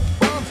comes duck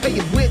bombs, stay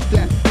with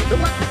that. The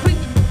rock the freak,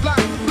 fly,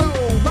 flow,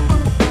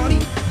 rumble party,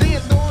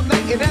 dance all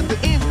night, and at the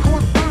end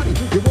court party,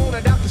 you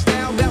wanted out the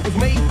style that was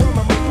made from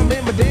my mom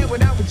and my dad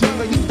when I was young.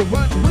 I used to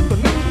run with the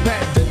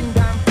notepad, didn't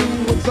dime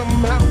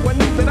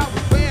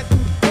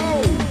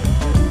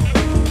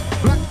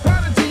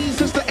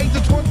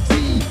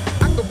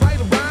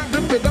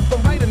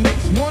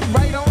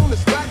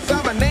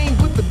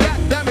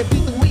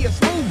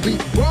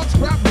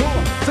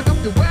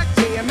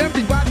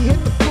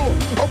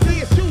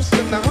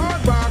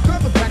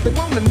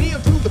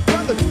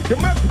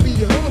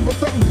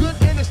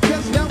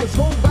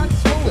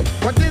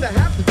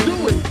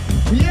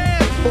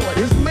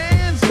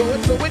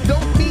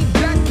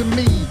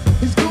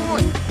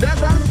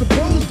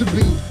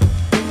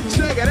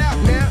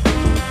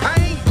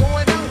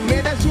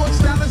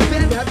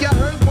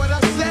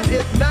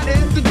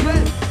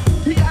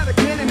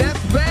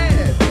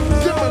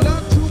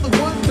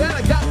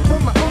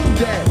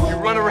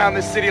around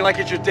this city like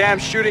it's your damn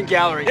shooting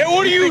gallery. Yeah,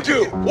 what do you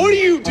do? What do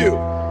you do?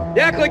 You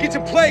act like it's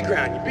a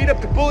playground. You beat up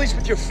the bullies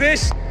with your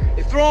fists.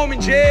 You throw them in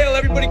jail,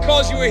 everybody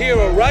calls you a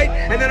hero, right?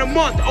 And then a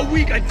month, a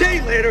week, a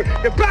day later,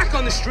 they're back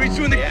on the streets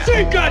doing the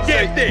same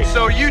goddamn thing.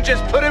 So you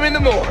just put them in the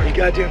morgue. You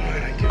goddamn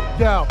right I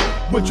do. Yo,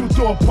 what you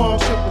thought Paul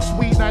shit was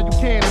sweet, now you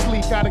can't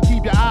sleep. Gotta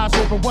keep your eyes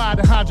open wide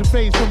and hide your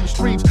face from the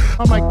streets.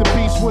 I'm like the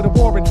beast with a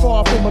warrant,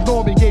 far from a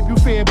Norman. Gave you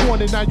fair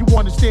warning, now you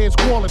understand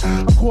squalling.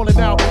 I'm calling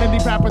out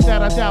any rapper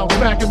that I doubt.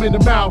 Smack him in the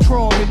mouth,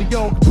 throw him in the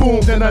yoke,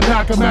 boom, then I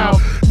knock him out.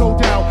 No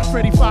doubt,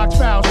 Freddie Fox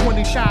fouls,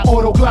 20 shot,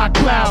 auto Glock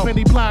plow.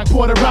 Benny Blind,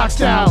 Porter Rock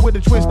style, with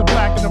a twist of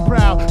black in the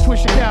brow.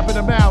 Twist your cap in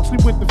the mouth,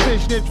 sleep with the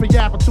fish, niche for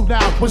yapping too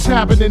loud. What's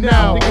happening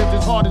now? Niggas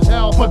is hard as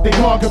hell, but they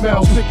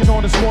gargamels. Picking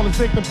on the smallest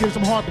victim gives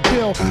them hard to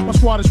kill. My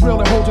squad is real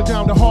and holds it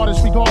down the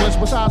hardest, regardless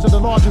what size of the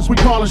largest. We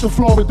polish the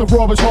floor with the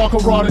rawest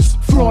hardcore artists.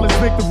 Flawless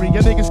victory,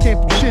 your niggas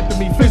can't do shit to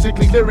me.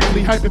 Physically,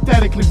 lyrically,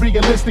 hypothetically,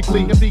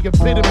 realistically. I'm the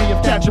epitome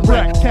of catch a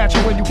wreck. Catch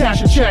it when you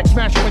cash a check,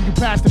 smash it when you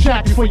pass the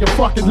jack before your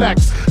fucking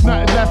Lex.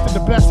 Nothing less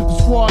than the best of the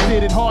squad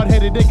did it.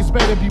 Hard-headed niggas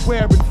better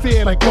beware and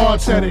fear like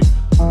God said it.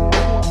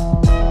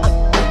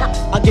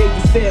 I gave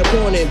you fair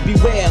warning,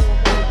 beware.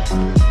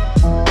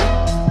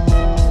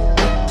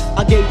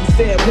 I gave you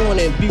fair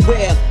warning,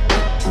 beware.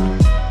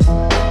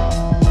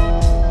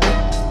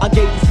 I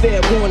gave you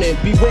fair warning,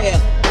 beware.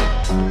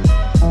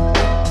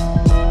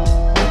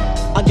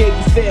 I gave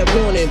you fair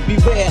warning,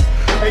 beware.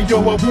 Hey yo,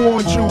 I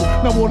warned you.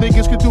 Now all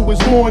niggas can do is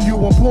warn you.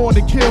 I'm born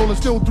to kill and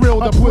still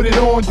thrilled I put it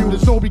on you.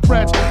 There's no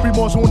regrets,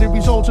 remorse only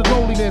results in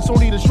loneliness.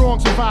 Only the strong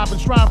survive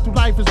and strive through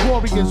life as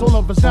warriors. All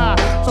of us die,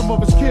 some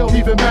of us killed,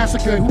 even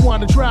massacred. Who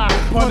wanna try?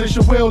 Punish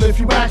your will if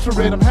you ask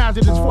for it. I'm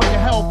hazardous for your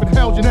health and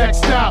hell's your next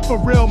stop. For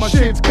real, my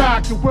shit's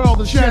cocked, the world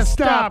is just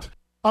stopped.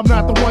 I'm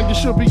not the one you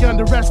should be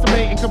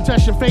underestimating. Come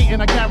test your fate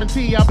and I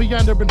guarantee I'll be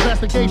under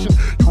investigation.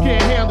 You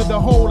can't handle the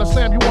whole, I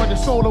slam you on your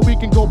soul, or we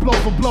can go blow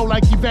for blow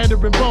like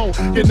Evander and Bo.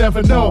 You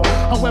never know.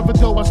 However,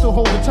 though, I still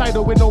hold the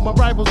title and know my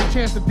rivals a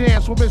chance to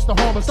dance with Mr.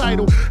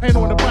 Homicidal. Ain't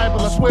on the Bible,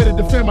 I swear to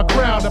defend my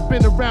crown. I've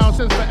been around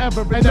since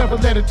forever and never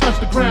let it touch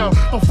the ground.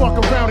 I'll fuck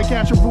around and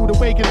catch a rude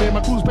awakening. My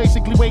crew's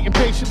basically waiting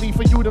patiently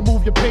for you to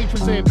move your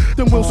patrons in.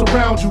 Then we'll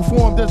surround you,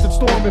 form desert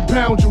storm and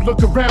pound you.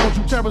 Look around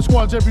you, terror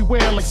squads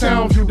everywhere like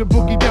Soundview. The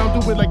boogie down,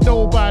 do it like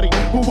nobody.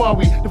 Who are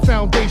we? The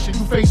foundation,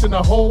 you facing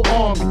a whole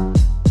army.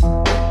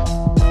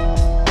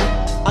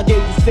 I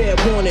gave you fair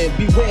warning,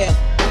 beware.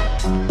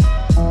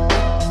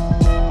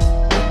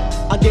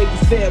 I gave you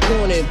fair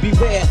warning,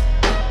 beware.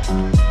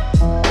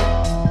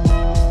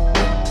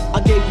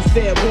 I gave you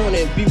fair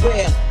warning,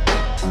 beware.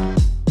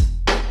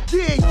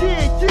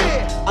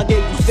 Yeah. I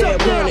gave you fair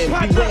warning,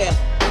 beware.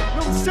 Know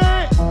what I'm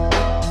saying?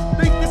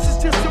 Think this is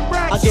just some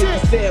rap shit. I gave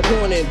you fair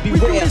warning, beware. We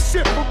do this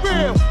shit for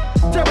real.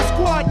 Terror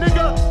squad,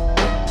 nigga.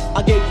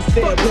 I gave you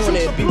fair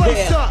warning,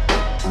 beware.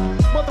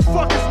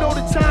 Motherfuckers know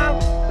the time.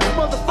 This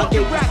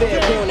motherfucking rap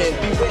fair warning,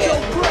 beware.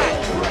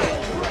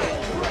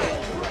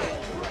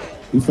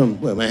 You from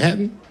what,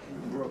 Manhattan?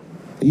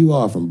 You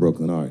are from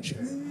Brooklyn, aren't you?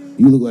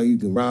 You look like you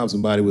can rob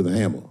somebody with a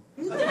hammer.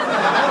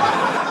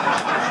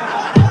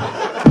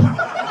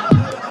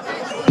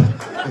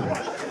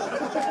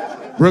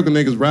 Brooklyn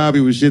niggas rob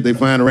you with shit they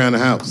find around the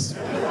house.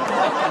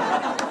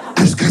 I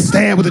just got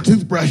stabbed with a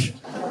toothbrush.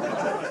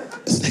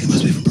 This nigga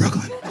must be from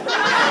Brooklyn.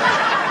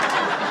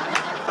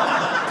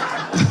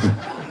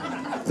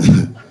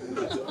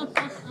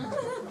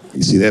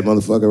 You see that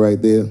motherfucker right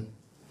there?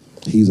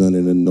 He's under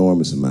an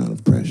enormous amount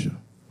of pressure.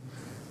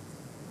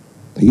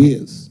 He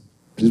is.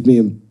 Just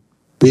being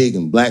big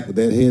and black with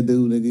that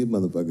hairdo, nigga, you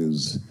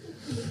motherfucker's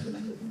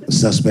a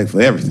suspect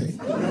for everything.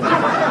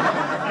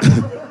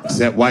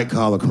 Except white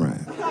collar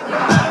crime.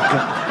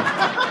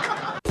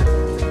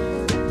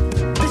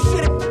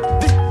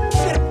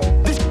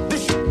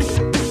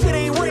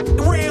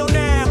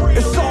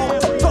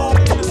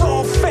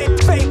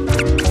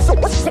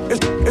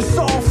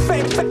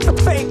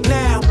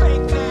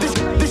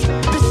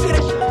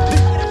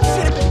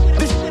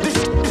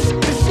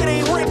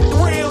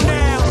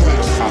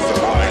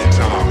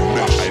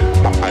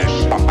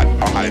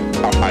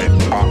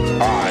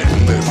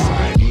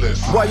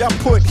 While y'all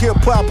put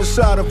hip-hop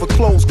inside of a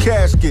closed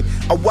casket,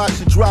 I watch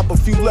it drop a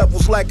few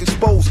levels like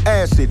exposed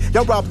acid.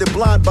 Y'all robbed it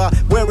blind by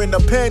wearing a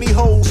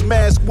pantyhose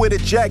mask with a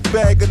jack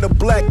bag and a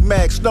black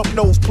mag,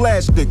 snub-nose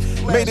plastic.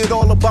 Made it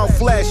all about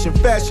flashing,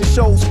 fashion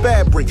shows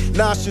fabric,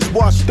 nauseous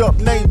washed up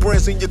name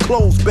brands in your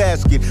clothes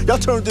basket. Y'all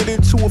turned it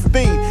into a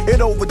fiend, it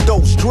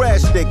overdosed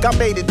drastic. I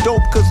made it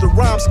dope cause the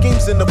rhyme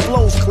schemes and the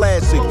flow's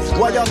classic.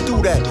 Why y'all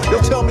do that? Yo,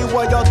 tell me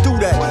why y'all do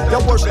that.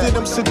 Y'all worse than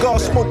them cigar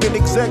smoking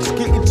execs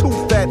getting too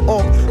fat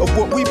off of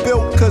what we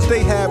built, cause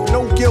they have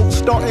no guilt.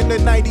 Starting the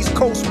 90s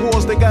Coast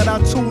Wars, they got our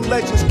two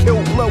legends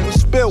killed, blood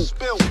was spilled.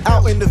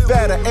 Out in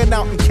Nevada and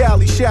out in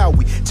Cali, shall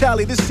we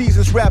tally this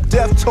season's rap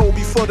death toll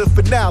before the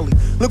finale?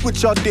 Look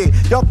what y'all did,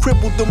 y'all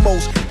crippled the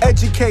most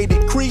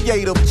educated,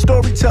 creative,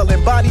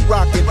 storytelling, body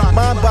rocking,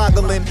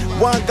 mind-boggling,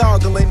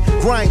 wine-goggling,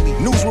 grimy,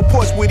 news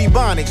reports with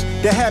ebonics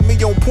that had me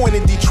on point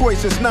in Detroit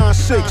since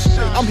 9-6.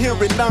 I'm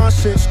hearing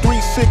nonsense,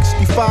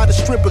 360 Glorify the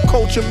stripper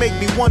culture, make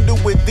me wonder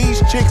would these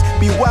chicks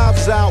be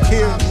wives out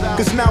here?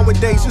 Cause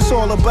nowadays it's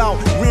all about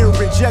rear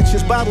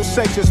injections, bottle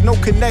sections, no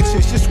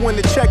connections, just when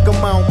the check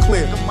amount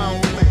clear.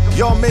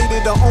 Y'all made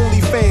it the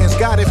OnlyFans,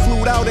 got it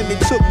flued out and it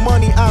took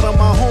money out of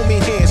my homie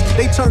hands.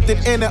 They turned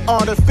it into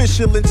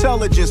artificial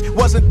intelligence.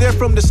 Wasn't there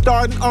from the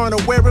start and aren't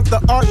aware of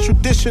the art's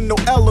traditional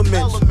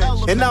elements.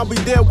 And I'll be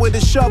there with a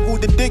shovel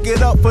to dig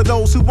it up for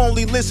those who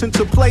only listen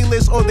to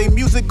playlists or they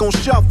music on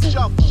shuffle.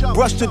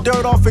 Brush the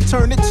dirt off and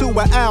turn it to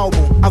an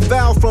album. I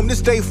vow from this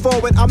day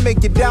forward, I'll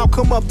make your Dow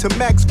come up to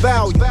max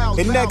value.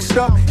 And next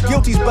up,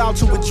 guilty's bound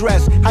to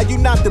address how you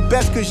not the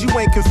best cause you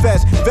ain't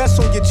confessed. Vest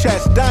on your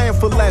chest, dying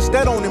for less,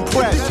 that don't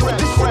impress. This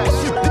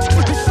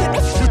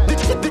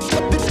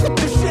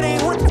shit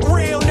ain't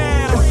real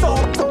now. It's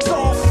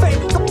all fake.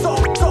 It's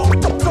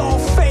all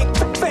fake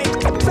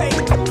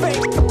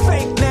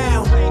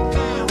now.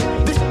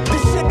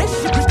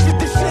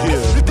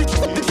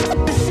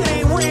 This shit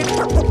ain't real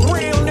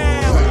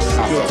now.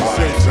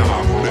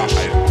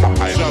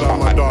 Shout out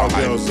my dog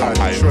outside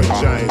Detroit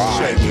Giants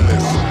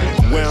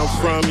checklist. Where I'm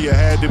from, you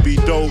had to be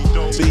dope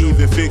to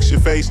even fix your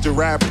face to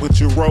rap with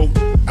your rope.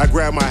 I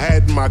grabbed my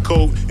hat and my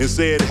coat and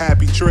said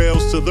happy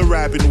trails to the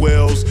rapping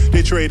wells.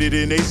 They traded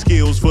in their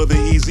skills for the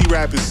easy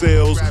rapping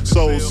sales.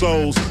 Sold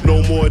souls,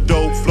 no more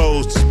dope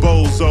flows,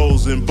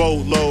 disposals and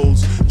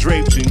boatloads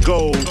draped in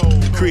gold.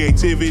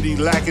 Creativity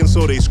lacking,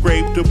 so they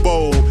scraped the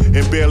bowl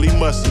and barely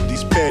mustered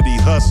these petty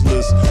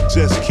hustlers.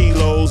 Just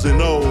kilos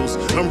and O's.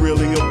 I'm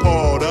really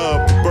appalled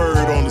up,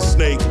 bird on the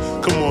snake.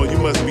 Come on, you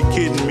must be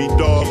kidding me,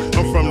 dog.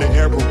 I'm from the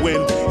era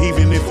when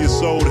even if you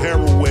sold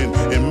heroin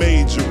and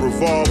made your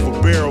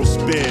revolver barrel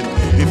spin,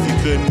 if you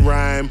couldn't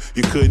rhyme,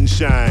 you couldn't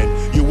shine.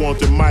 You want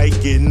the mic,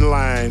 get in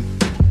line.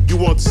 You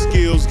want the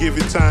skills, give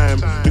it time.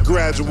 The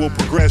gradual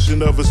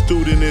progression of a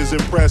student is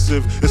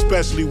impressive,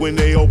 especially when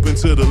they open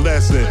to the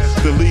lesson.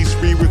 The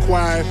least we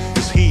require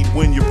is heat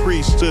when you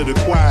preach to the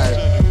choir.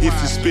 If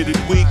you spit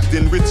it weak,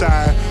 then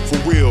retire. For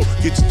real,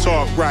 get your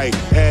talk right.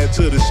 Add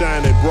to the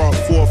shine that brought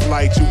forth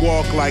light. You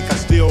walk like I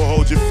still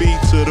hold your feet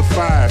to the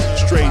fire.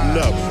 Straighten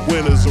up,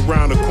 winter's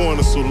around the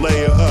corner, so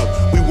layer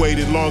up. We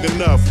waited long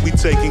enough, we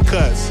taking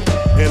cuts.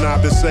 And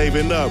I've been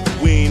saving up,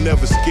 we ain't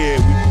never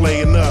scared, we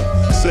playing up.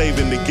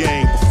 Saving the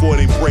game before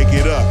they break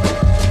it up.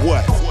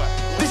 What?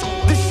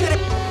 This shit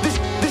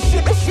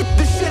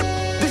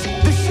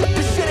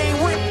ain't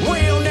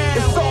real now.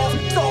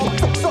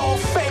 It's all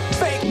fake.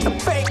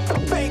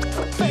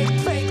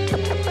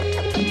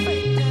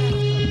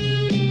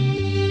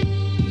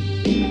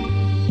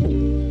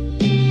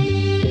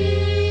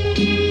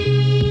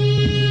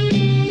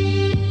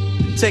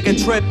 Take a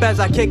trip as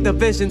I kick the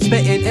vision,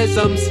 spitting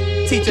isms.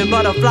 Teaching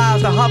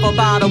butterflies to hover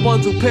by the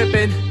ones who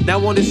pippin'.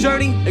 Now on this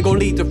journey, it gon'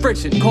 lead to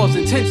friction,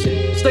 causing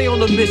tension. Stay on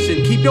the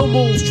mission, keep your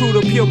moves true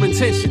to pure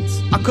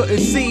intentions. I couldn't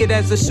see it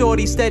as a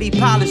shorty steady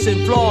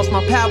polishing flaws.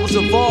 My powers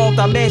evolved,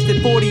 I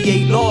mastered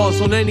 48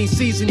 laws. On any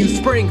season you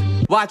spring,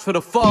 watch for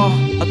the fall.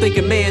 A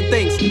thinking man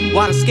thinks,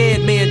 while the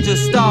scared man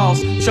just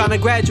stalls. Trying to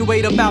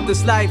graduate about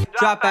this life,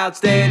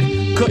 dropouts dead.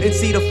 Couldn't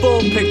see the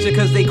full picture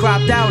cause they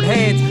cropped out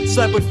heads.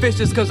 Slept with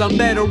fishes cause I'm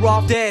better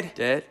off dead.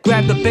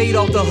 Grab the bait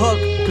off the hook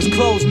cause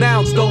closed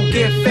mouths don't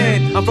get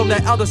fed. I'm from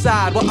that other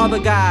side where other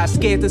guys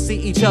scared to see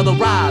each other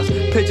rise.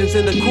 Pigeons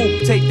in the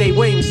coop take their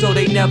wings so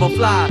they never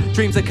fly.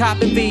 Dreams of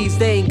copping bees,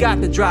 they ain't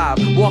got the drive.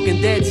 Walking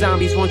dead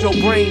zombies want your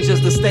brain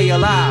just to stay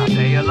alive.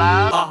 Stay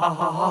alive?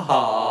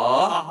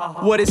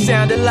 What it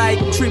sounded like,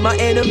 treat my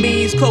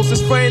enemies,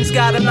 closest friends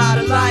got a lot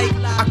alike.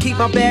 I keep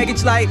my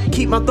baggage light,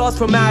 keep my thoughts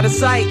from out of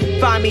sight.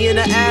 Find me in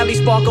the alley,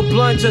 spark a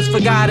blunt just for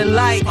guiding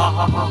light.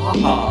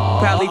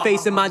 Proudly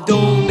facing my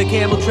doom, the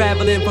camel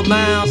traveling for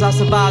miles. I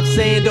survived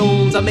sand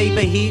dunes, I made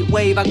the heat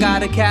wave. I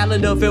got a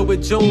calendar filled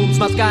with Junes.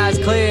 My sky's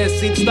clear,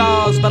 seen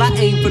stars, but I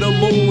aim for the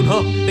moon,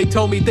 huh? They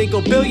told me think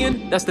a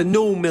billion, that's the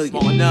new million.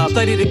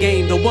 Study the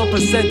game, the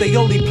 1%, they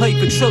only play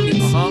for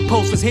trillions.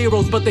 Post as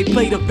heroes, but they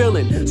play the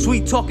villain.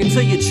 Sweet talking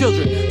to your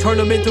children, turn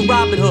them into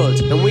Robin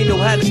Hoods, and we know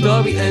how the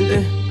story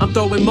ended. I'm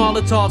throwing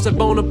Molotovs at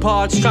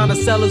Bonapartes, trying to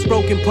sell us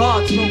broken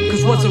parts.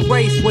 Cause what's a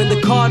race when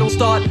the car don't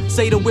start?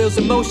 Say the wheels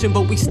in motion,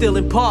 but we still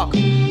in park.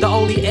 The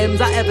only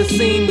M's I ever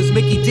seen was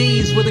Mickey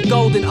D's with a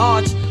golden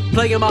arch.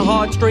 Playing my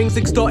heartstrings,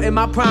 extorting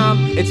my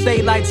prime. It's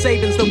daylight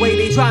savings the way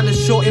they trying to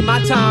shorten my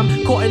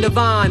time. Caught in the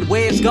vine,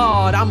 where's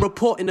God? I'm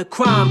reporting a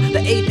crime. The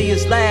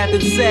atheist laughed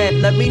and said,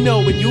 let me know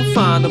when you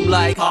find them.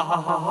 Like, ha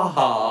ha ha ha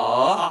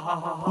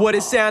ha. What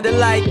it sounded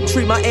like,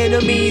 treat my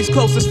enemies,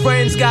 closest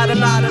friends got a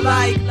lot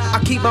alike.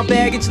 I keep my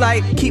baggage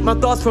light, keep my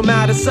thoughts from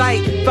out of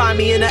sight. Find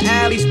me in the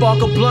alley,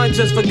 spark a blunt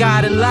just for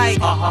guiding light.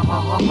 Ha ha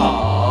ha ha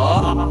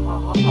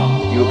ha.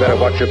 You better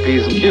watch your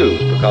P's and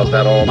Q's, because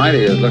that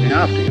Almighty is looking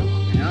after you.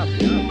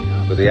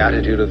 With the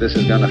attitude of this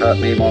is going to hurt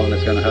me more than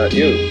it's going to hurt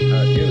you.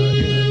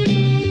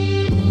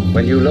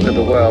 When you look at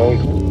the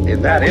world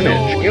in that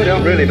image, you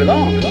don't really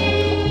belong.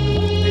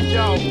 Hey,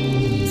 yo,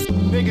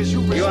 niggas you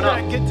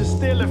respect get to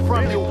steal it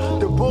from you.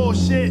 The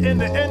bullshit in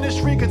the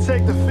industry could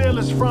take the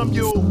feelings from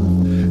you.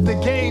 The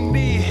game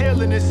need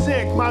healing, it's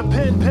sick. My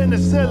pen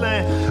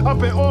penicillin.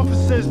 Up in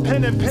offices,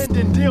 pen and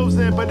pending deals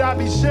in, but I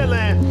be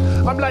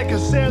chillin'. I'm like a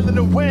sail in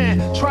the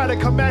wind. Try to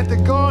come at the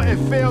guard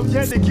and fail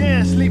yet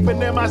again.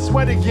 Sleeping in my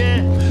sweat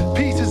again.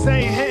 Pieces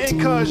ain't hitting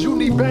cause you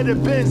need better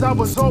bends. I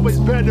was always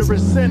better at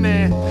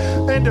sinning.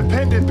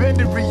 Independent,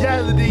 bending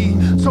reality.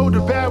 Told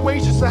the bad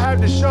waitress to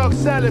have the shark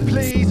salad,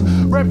 please.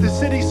 Rep the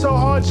city so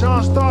hard,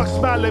 John Stark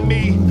smile at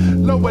me.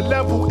 Lower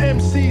level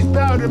MCs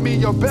bow to me.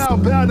 Your bow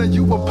to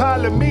you a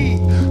pile of me.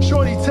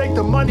 Shorty take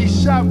the money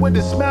shot with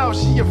a smile.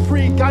 She a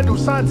freak. I do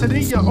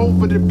Santeria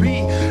over the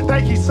beat.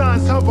 Nike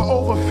signs hover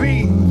over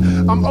feet.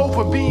 I'm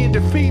over being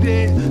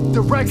defeated.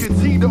 The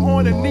record's either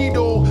on a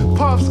needle.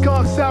 Puff,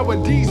 skunk, sour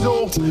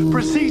diesel.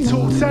 Proceed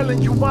to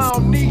telling you I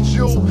don't need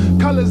you.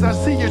 Colors I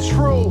see it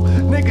true.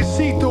 Niggas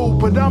see through,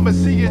 but I'ma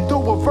see it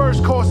through. A verse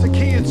costs a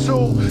key or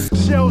two.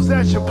 Shells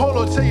at your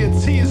polo till your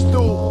tears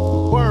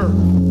through. Word.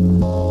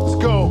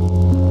 Let's go.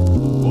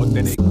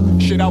 Authentic.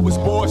 Shit, I was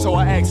bored, so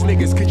I asked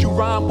niggas, could you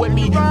rhyme with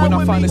me? When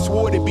I finally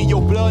swore to be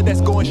your blood, that's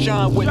gon'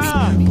 shine with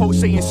me.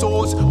 Pulsating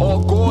swords,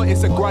 all gore,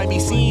 it's a grimy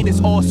scene. It's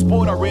all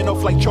sport, I ran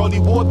off like Charlie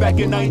Ward back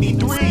in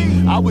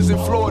 93. I was in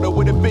Florida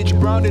with a bitch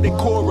browner than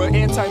Cora.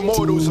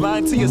 Anti-mortals,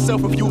 lying to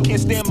yourself if you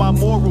can't stand my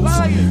morals.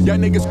 Y'all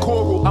niggas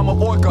coral, I'm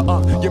an orca,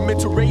 Your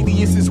mental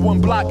radius is one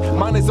block,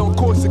 mine is on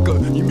Corsica.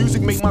 Your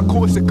music make my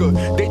Corsica.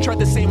 They tried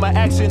to say my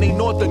accent ain't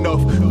north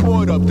enough.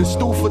 Poured up the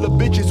stool full of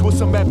bitches with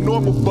some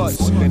abnormal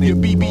butts. Your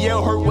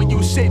BBL hurt when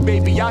you sit,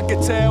 baby, I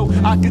could tell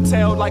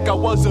like I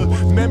was a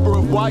member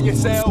of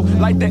YSL.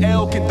 Like the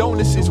L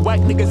condolences, whack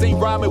niggas ain't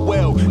rhyming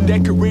well. Their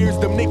careers,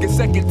 them niggas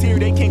second tier,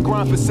 they can't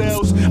grind for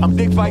sales. I'm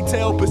Dick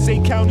Vitale,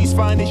 Passaic County's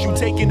finest, you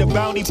taking the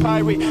bounty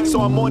pirate.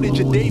 So I'm on the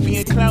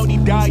Jadavian Clowny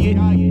diet.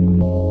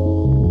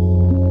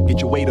 Get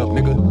your weight up,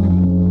 nigga.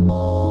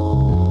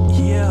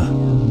 Yeah,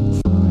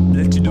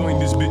 let you doing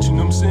this, bitch, you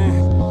know what I'm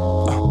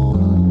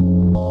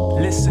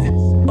saying? Listen.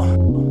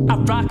 I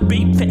rock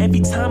babe for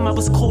every time I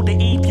was called an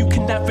ape. You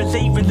cannot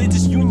relate.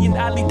 Religious union,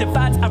 Ali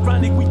divides.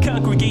 Ironic, we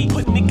congregate.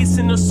 Put niggas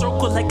in a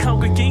circle like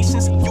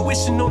congregations. You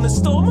wishing on a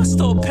star, my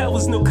star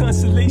power's no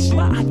consolation.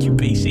 My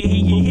occupation,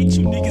 hating hit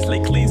you niggas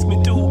like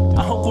Klansmen do.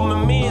 I hung with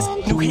my mans,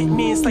 new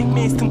hitmans like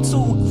mans come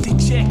too. Dick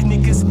jack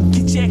niggas,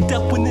 get jacked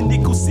up when the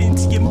Nicholson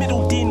to your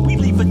middle den. We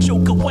leave a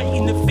joker white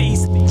in the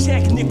face.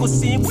 Jack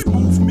Nicholson, we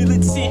move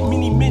militant.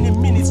 Many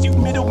minutes, you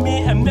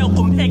middleman. And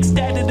Malcolm X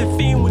died of the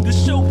fan when the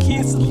show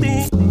canceled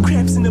in.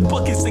 Crabs in the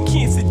buckets of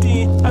cancer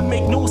then. I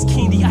make nose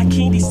candy, I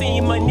candy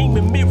saying my name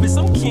in mirrors.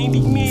 I'm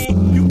Candy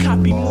Man. You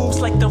copy moves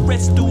like the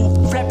rest do.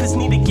 Rappers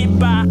need to get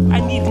by. I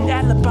need an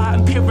alibi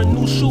and pair of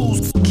new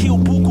shoes. Kill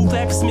Buku,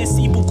 lapsmith,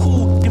 evil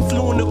cool. Then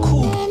flew in the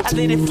coupe. I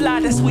let it fly,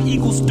 that's what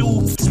eagles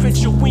do. Spread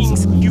your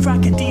wings. You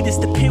rock Adidas,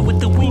 the pair with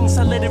the wings.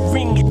 I let it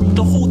ring.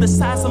 The hole the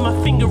size of my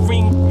finger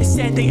ring. It's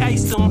sad they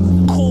iced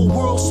them. Cold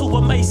world, so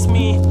I'm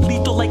Iceman.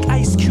 Lethal like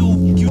Ice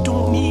Cube. You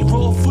don't need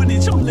raw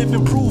footage, I'm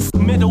living proof.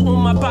 Metal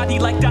on my body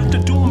like Dr.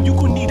 Doom. You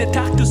gon' need a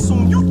doctor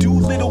soon. You do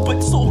little,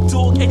 but so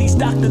dog, Eddie's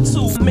doctor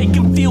too. Make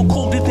him feel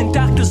colder than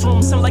doctor's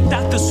room. Sound like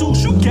Dr.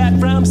 Seuss. You got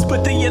rhymes,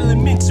 but they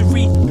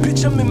elementary.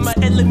 Bitch, I'm in my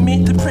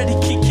element. The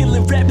predicate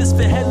killing rappers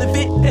for hell of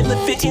it.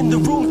 Elephant in the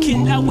room,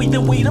 can outweigh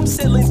the weight I'm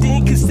selling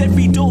then. Cause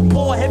every dope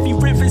ball, heavy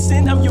rivers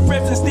in. I'm your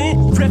reference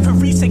then.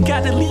 Referees, I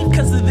gotta leave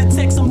cause of the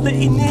text I'm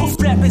letting in.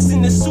 Put rappers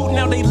in the suit,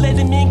 now they let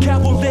him in.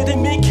 Cowboy let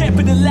him in.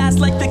 Capitalize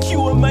like the Q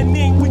on my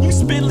name when you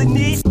spilling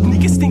it.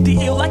 Niggas think they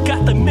ill, I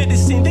got the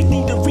medicine. They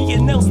need to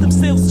re-announce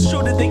themselves.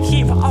 Sure that they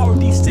can't, I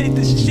already said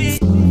this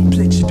shit.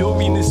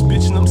 Pletchadori in this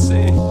bitch, and I'm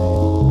saying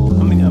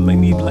I might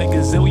need like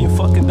a zillion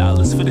fucking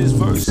dollars for this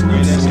verse. You know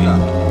what I'm saying?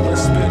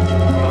 Let's spend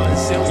a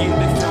zillion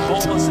different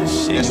balls and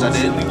shit. Yes, I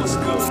did. What's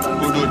good?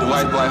 Who do it, the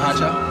white boy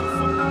Hacha?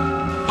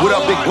 What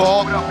up, big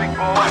ball?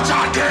 Watch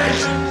out,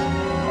 kids!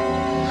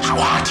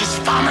 Watch his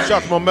family! Shout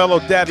out to my mellow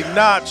daddy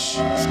Notch.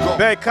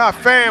 Bangkok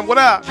fam, what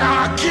up?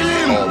 I kill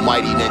him!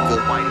 Almighty nigga.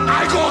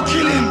 I gon'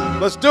 kill him!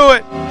 Let's do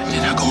it!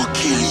 Then I gon'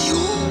 kill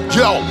you!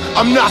 Yo,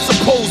 I'm not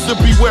supposed to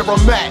be where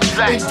I'm at.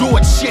 Ain't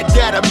doing shit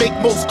that'll make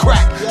most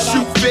crack.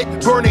 Shoot fit,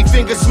 burn they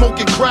fingers,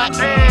 smoking crack.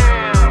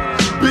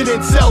 Been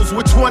in cells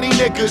with 20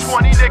 niggas.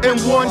 And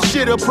one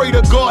shitter, pray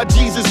to God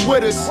Jesus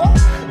with us.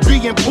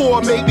 Being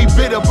poor made me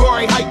bitter,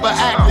 very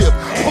hyperactive.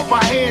 Put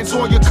my hands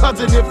on your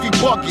cousin if he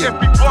bucket.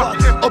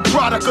 A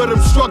product of them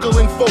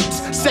struggling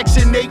folks.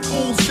 Section 8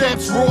 food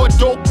stamps, raw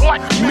dope.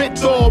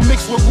 Menthol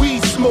mixed with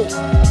weed smoke.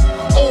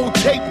 Old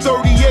tape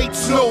 38,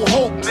 no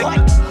hope.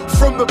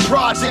 From the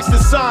projects to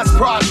science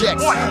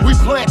projects, we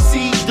plant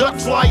seeds, duck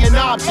flying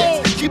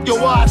objects. Keep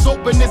your eyes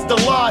open, it's the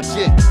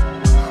logic.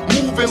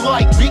 Moving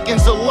like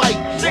beacons of light.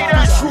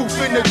 The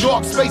truth in the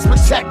dark space,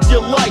 protect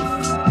your life.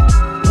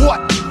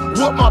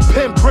 What my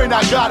pen print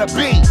I gotta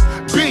be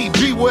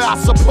where I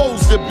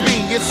supposed to be.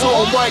 It's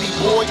almighty,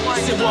 boy.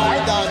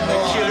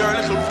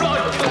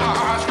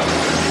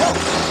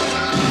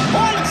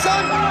 Hold it,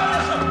 son.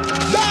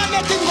 Don't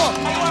let him go.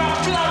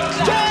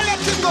 Don't let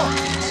him go.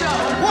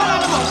 One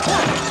of them.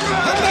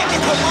 You make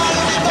it come all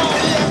the way down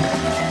here.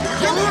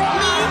 You with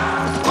me?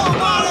 Come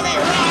all the way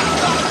right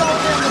down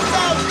there in the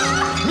south.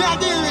 Me I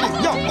deal with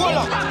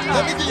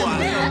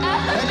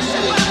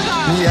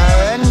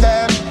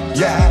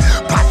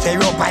Pass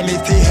it up and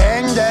if he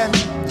hang them.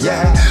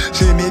 Yeah,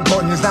 see me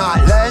guns not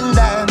lend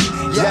them.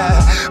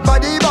 Yeah,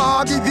 body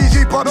bag if you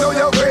zip up no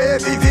your grave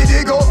if you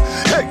dig up.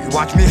 Hey,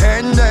 watch me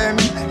hang them.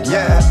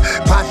 Yeah,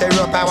 pass it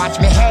up and watch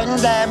me hang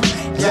them.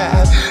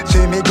 Yeah,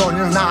 see me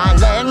guns not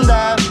lend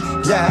them.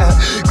 Yeah,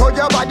 cause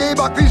your body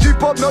back we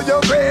zip up no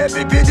your grave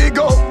if you dig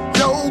up.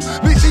 Yo,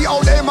 we see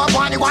how them a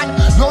funny one.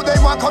 No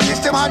them a come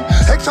this man.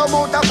 X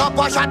amount of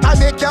copper shot and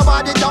make your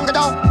body jungle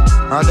down.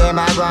 And them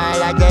a run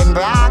like them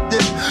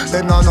practice.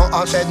 Them no know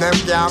I said them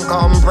can't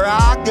come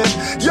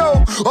practice.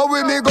 Yo, how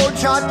we me go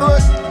chat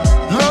with?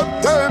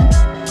 Love them.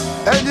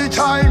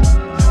 Anytime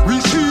we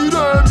see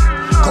them,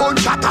 gun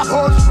shot at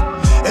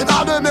us. In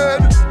other men,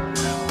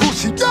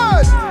 pussy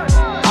dead.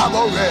 I'm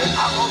a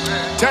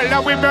red. Tell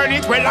them we burn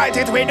it, we light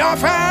it, we no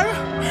fair.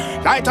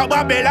 Light up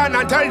Babylon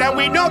and tell them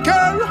we no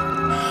care.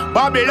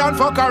 Babylon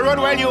fuck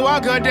around when you are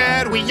good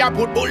dead. We a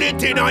put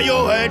bullet in on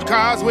your head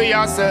cause we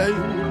are say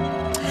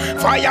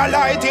fire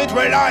light it,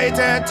 we light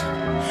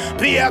it.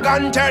 Play a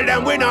gun, tell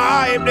them we no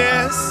hype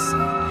this.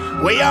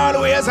 We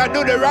always a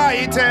do the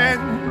right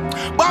thing.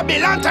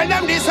 Babylon tell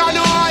them this a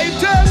no hype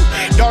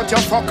thing. Don't you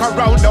fuck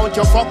around,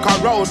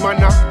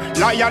 man.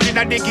 Lion in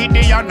a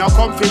diggity and a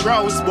comfy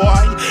rose,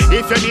 boy.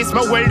 If you miss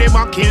me, well, them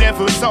a kill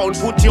every sound.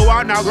 Put you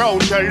on a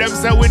round, tell them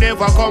say we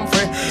never come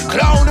for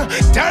clown.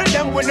 Tell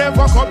them we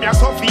never come here,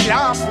 so feel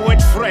laugh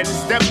with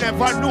friends. Them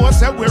never know,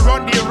 say we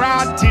run the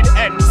rotted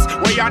ends.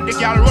 We and the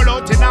girl roll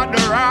out in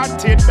the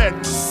rotted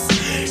Benz.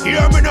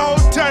 Hear me now,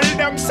 tell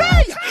them,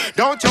 say,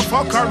 don't you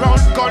fuck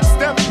around, gun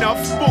step enough.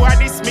 Boy,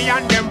 this me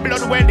and them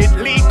blood when it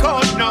leak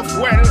out enough.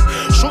 Well,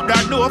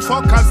 shoulda know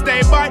fuckers,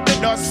 they bite the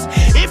dust.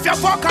 If you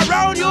fuck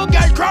around, you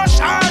get crushed,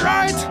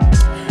 alright.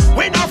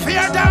 We no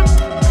fear them,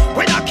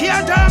 we no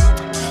care them.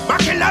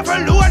 Back in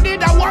level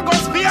loaded, I want go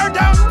spear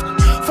them.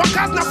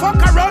 Fuckers no fuck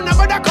around,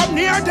 nobody come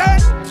near them.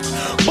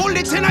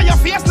 Bullet in your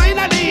face, no in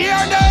the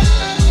ear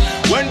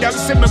them. When them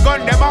see me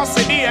gun, them all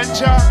see the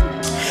danger.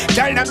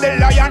 Tell them the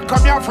lion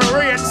come here for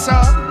rain,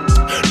 son.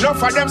 No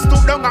for them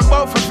stoop down and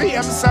bow for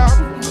fame,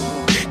 son.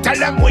 Tell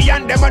them we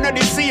and them are not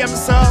the same,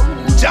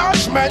 son.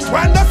 Judgment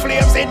when the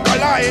flames it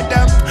collide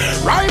them.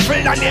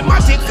 Rifle and the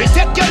matic we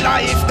take your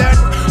life then.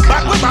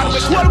 Bad, we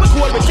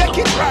cool, we take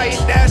it right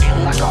then.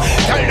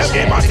 Tell them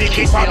the matic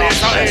it for their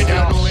side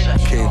then.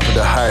 Came for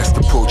the highest,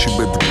 approaching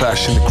with the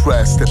passion to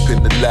crash. Step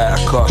in the light,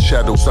 I cast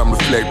shadows, I'm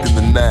reflecting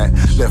the night.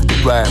 Left to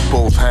right,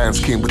 both hands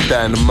came with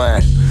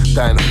dynamite.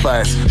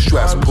 Dynamites,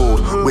 straps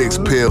pulled, wigs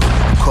peeled.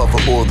 You cover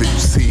all that you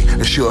see,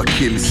 it's your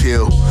Achilles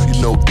heel.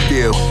 You know the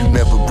deal, you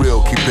never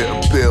real, keep it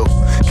a bill.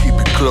 Keep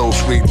it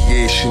close,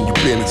 radiation, you've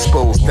been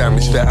exposed.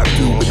 Damage that I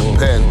do with a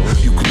pen,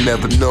 you could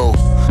never know.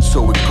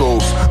 So it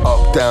goes,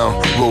 up,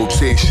 down,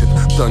 rotation.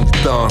 Done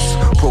your dance,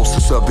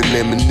 process of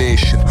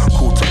elimination.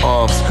 Call to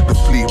arms, the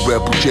fleet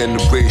rebel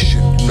generation.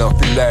 You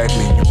nothing like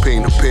me, you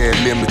paint a pair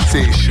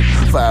limitation.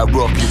 Fire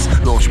rockets,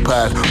 launch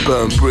pad,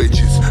 burn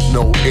bridges.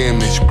 No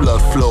image,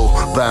 blood flow,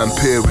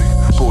 vampiric.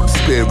 For the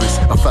spirits,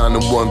 I found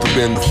them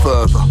wandering the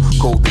further.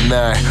 Golden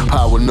Eye,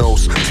 Power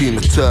Nose,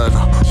 Tina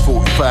Turner.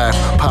 45,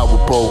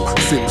 Power Bowl,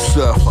 Simple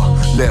Surfer.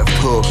 Left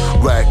hook,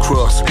 right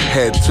cross,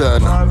 head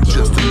turner.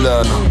 Just a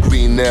learner,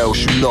 green nails,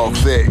 you not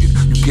vetted.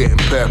 You getting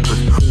peppered,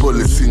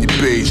 bullets in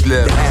your beige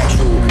leather. The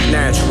actual,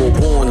 natural,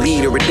 born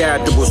leader,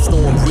 adaptable,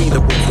 storm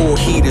breather. With core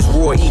heaters,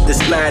 raw ether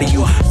splatter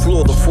you.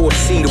 Floor the fourth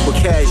seater, but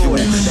casual.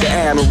 The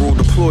admiral,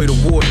 deploy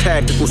the war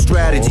tactical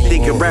strategy.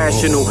 Think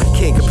irrational,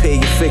 can't compare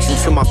your fiction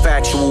to my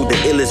factual. The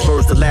illest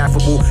verse, the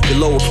laughable. Your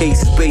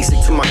lowercase is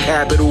basic to my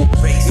capital.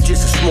 You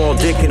just a small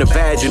dick in a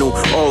vaginal.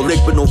 All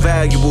liquid, no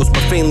valuables.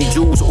 My family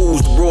jewels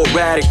ooze the raw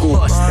radical.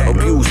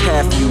 Abuse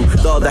half of you,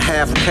 the other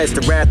half will catch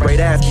the wrath right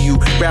after you.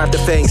 Grab the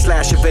fang,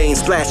 slash your veins,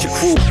 splash your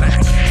crew.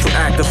 So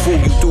act a fool,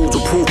 you dudes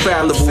will prove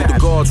fallible. The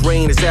God's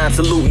reign is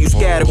absolute, you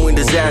scatter when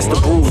disaster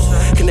brews.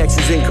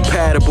 Connections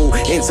incompatible,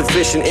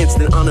 insufficient,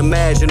 instant,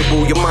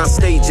 unimaginable. Your mind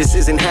state just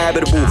isn't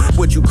habitable.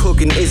 What you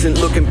cooking isn't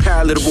looking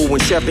palatable.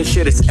 When chefing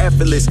shit is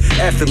effortless,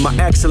 effing my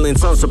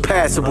excellence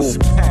unsurpassable.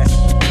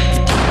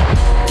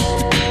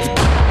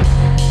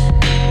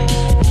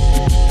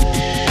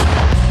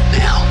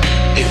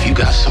 If you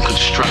got some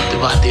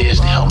constructive ideas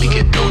to help me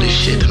get through this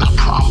shit, then I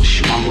promise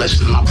you I'm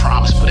listening, I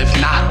promise. But if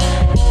not,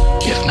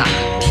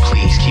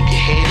 please keep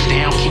your heads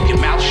down, keep your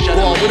mouth shut, and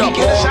let me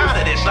get us out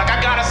of this like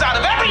I got us out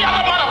of every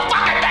other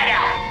motherfucking thing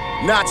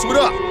out. Knots, what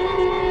up?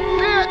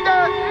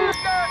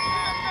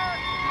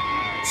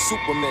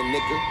 Superman,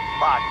 nigga.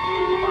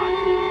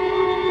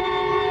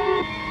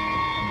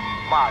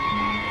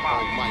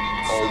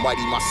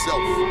 Almighty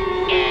myself.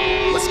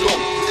 Let's go.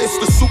 It's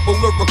the super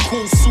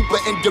lyrical, super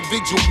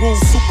individual,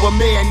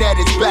 Superman at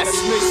his best.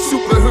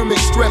 Superhuman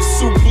strength,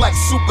 suplex,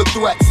 super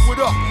threats. What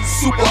up?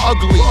 Super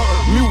ugly,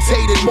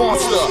 mutated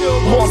monster.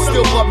 Mom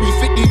still love me,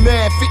 50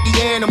 man,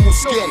 50 animal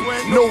skin.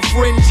 No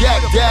friend,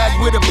 Jack Dad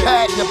with a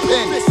pad and a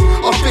pen.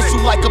 A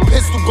Official like a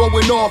pistol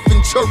going off in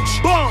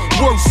church.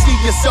 Worse, see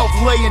yourself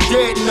laying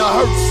dead in a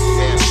hearse.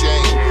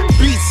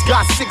 Beast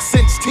got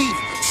 6-inch teeth.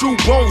 True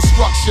bone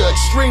structure,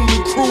 extremely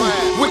crude.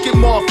 Wicked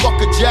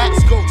motherfucker, Jack.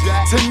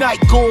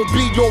 Tonight gon'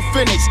 be your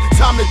finish.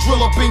 Time to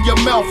drill up in your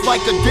mouth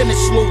like a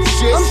dentist loop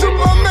shit. I'm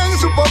Superman,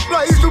 super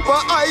fly, super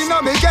high. Now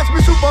me guess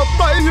me super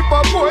fly. If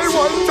a boy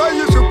one try,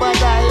 you super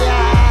die.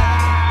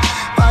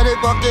 For the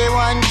bucky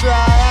one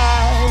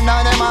try.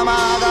 Now the mama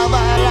got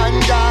ball and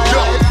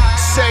die.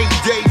 Same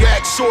day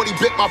that shorty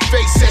bit my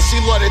face, said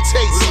she love the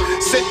taste.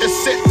 Sent the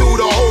sit through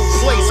the whole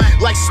place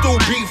like stew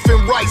beef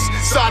and rice,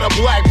 side of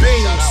black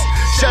beans.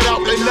 Shout out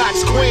the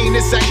Notch Queen,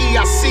 it's an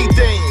EIC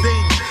thing.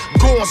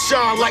 Gon'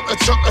 shine like a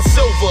chunk of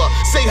silver.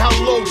 Say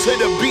hello to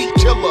the beat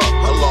killer.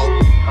 Hello.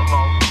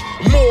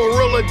 More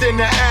realer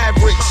than the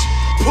average.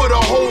 Put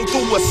a hole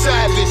through a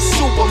savage.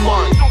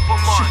 Superman.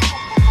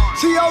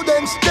 See how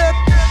them step.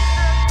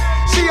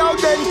 See how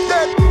them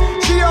step.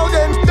 See how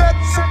them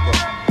steps.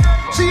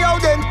 See how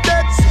them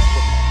steps.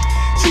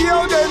 See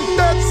how them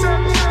steps.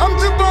 I'm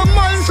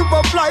Superman,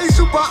 super fly,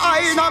 super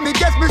high. Now me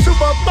guess me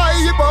super fly.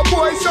 If a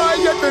boy try,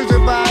 you feel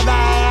super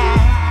die.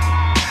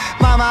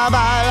 Mama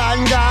ball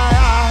and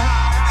die.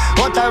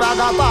 What a rag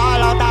a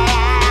ball out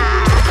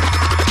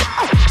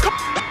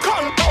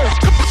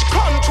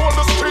Control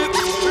the street.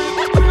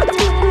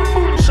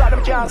 Shut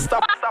them, can't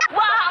stop.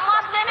 Wow,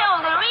 must be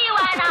music.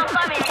 Rewind and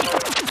come in.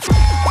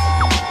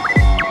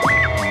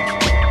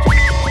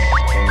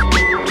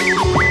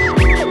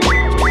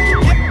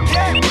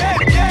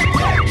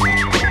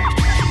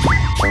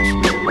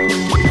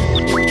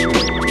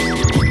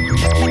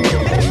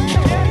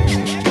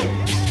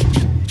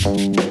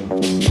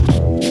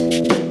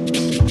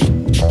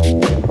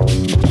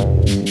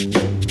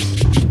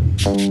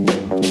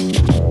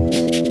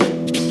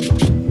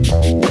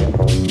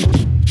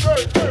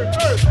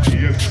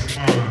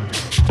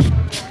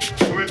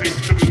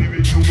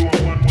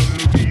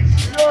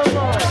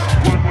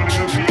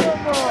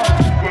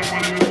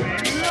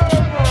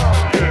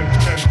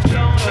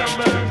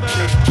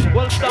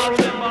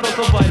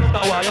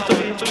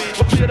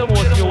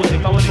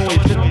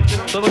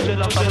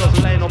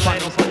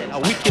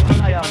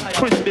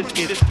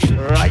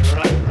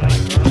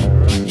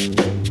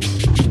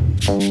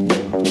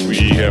 We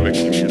have a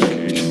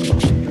communication.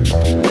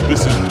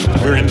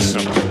 We're into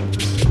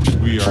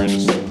something. We are into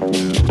something.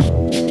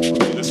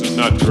 This is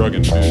not drug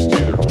induced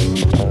either.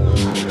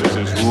 This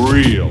is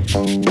real.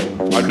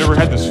 I've never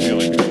had this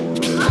feeling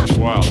before. This is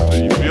wild.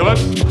 You feel it?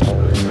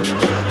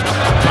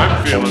 I'm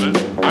feeling it.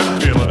 I'm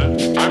feeling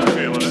it. I'm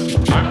feeling it.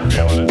 I'm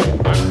feeling it.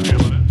 I'm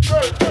feeling it.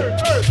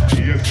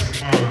 Yes,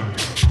 man.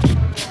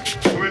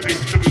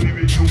 Waiting to believe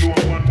it, you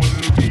don't want one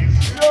little piece.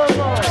 One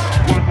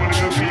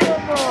little piece.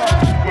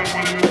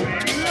 One little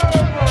piece.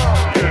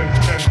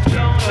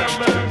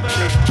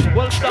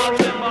 Well, start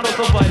remember to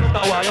survive,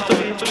 Star. You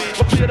see,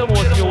 we play the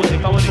most music,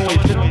 and we know it,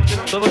 you know.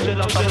 So we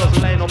just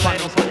line up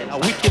and a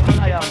wicked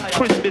lion,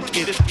 Chris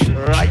Biscuit,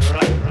 right.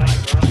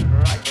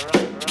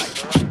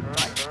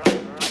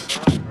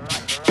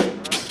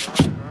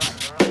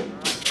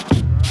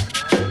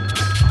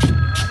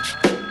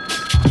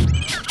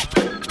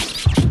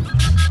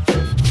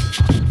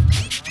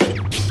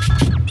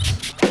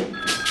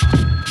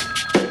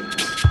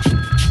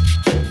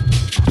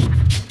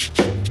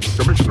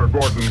 Commissioner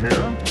Gordon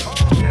here.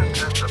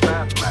 Yes, it's the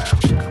Batman.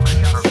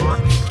 Commissioner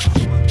Gordon.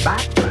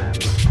 Batman?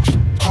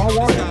 How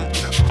are you?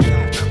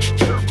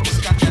 It's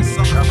got that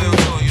summer feel to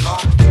it, you know?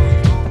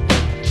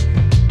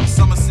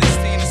 Summer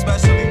 16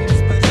 especially.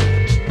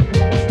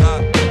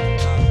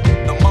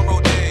 The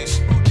Monroe days.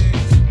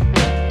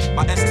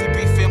 My STB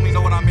family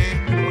know what I mean.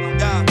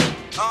 Yeah.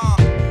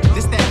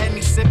 This that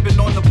Henny sipping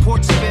on the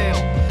porch spill.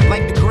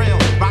 Like the grill,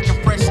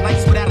 rocking fresh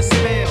nights without a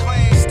spill.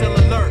 Still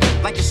alert,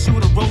 like a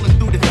shooter rolling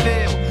through the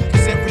field.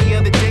 Every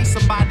other day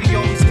somebody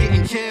always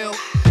getting killed.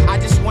 I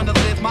just wanna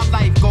live my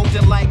life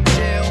golden like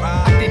jail.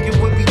 I think it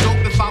would be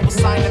dope if I was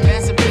signed a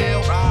massive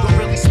bill. Don't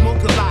really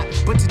smoke a lot,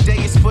 but today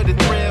is for the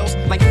thrills.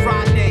 Like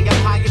Friday,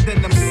 I'm higher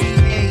than them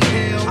CA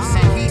hills.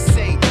 And he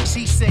say,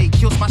 she say,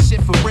 kills my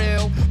shit for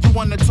real. You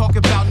wanna talk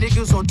about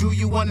niggas or do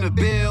you wanna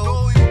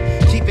build?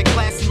 Keep it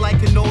classy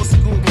like an old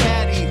school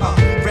caddy.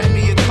 Grab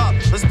me a cup,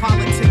 let's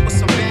politic with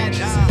some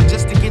baddies.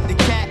 Just to get the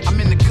cat, I'm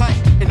in the cut,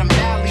 in them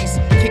alleys.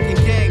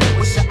 Kicking gang,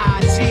 what's your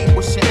IG,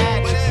 what's your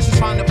addy? She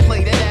tryna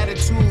play that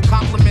attitude,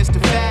 compliments to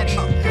fatty.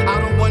 I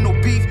don't want no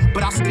beef,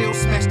 but I still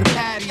smash the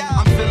patty.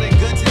 I'm feeling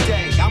good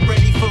today, I'm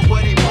ready for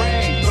what it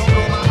brings. Don't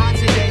blow my high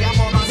today, I'm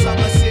on my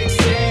summer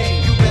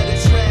 16. You better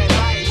tread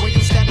light when you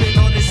stepping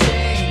on the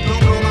scene.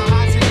 Don't blow my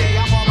high today,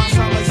 I'm on my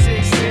summer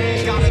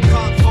 16. Got a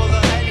cup full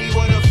of Henny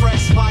with a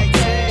fresh white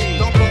tea.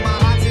 Don't blow my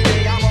high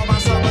today, I'm on my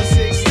summer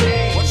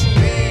 16. What you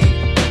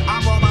mean?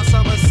 I'm on my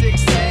summer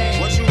 16.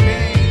 What you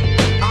mean?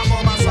 I'm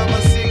on my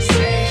summer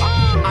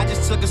 16. I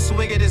just took a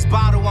swig of this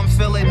bottle, I'm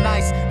feeling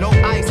nice. No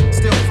ice,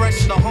 still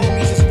fresh, the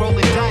homies is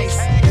rolling dice.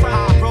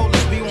 High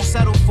rollers, we won't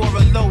settle for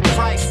a low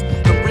price.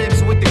 The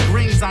ribs with the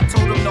greens, I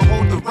told them to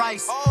hold the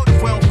rice.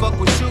 If we don't fuck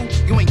with you,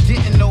 you ain't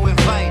getting no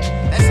invite.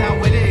 That's how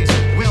it is,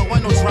 we don't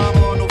want no drama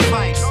or no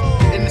fights.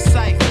 In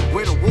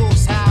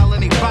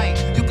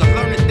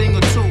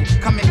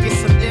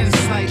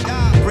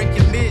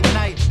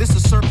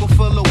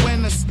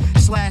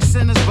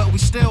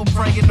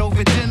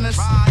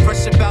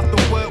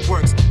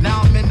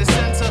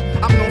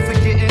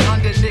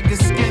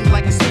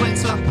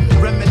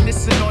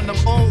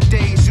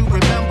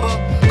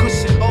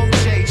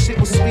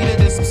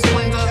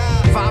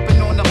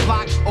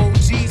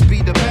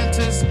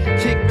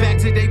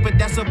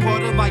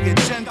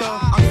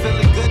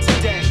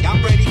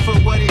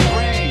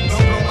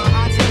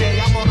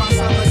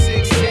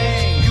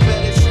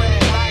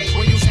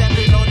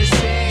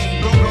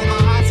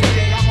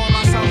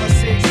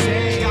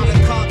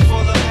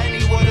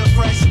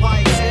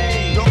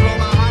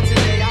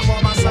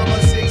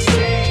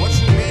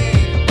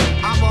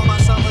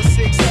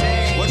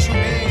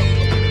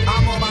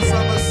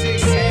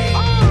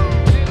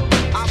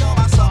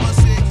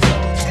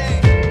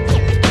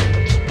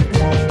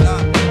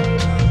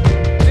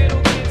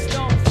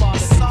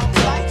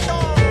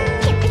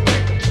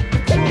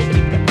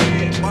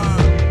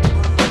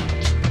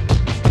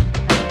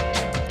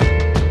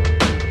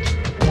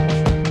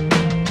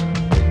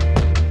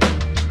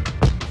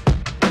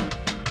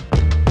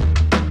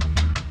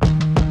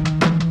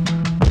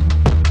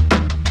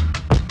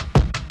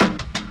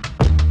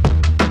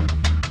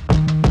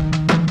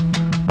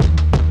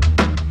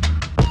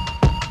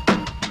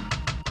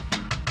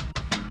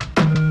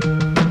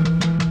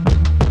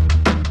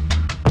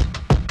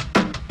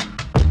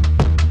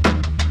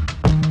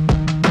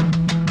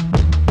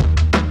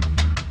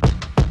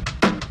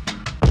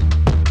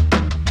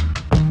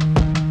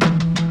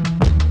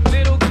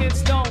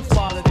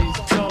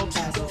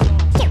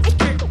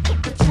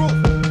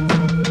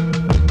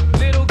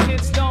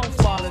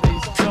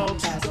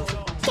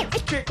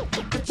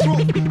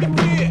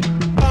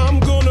I'm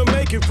gonna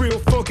make it real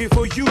funky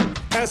for you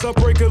as I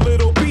break a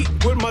little beat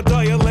with my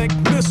dialect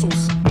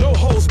missiles. No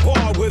holds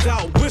barred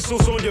without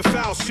whistles on your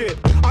foul shit.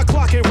 I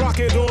clock and rock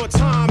it on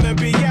time and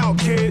be out,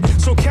 kid.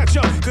 So catch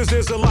up, cause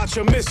there's a lot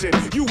you're missing.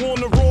 You on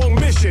the wrong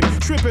mission,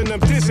 tripping, I'm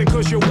dissing,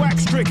 cause you're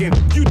wax stricken.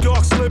 You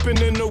dark slipping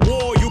in the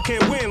wall, you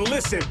can't win,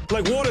 listen.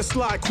 Like water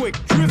slide quick,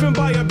 driven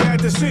by a bad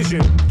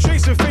decision.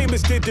 Chasing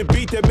famous did the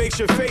beat that makes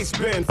your face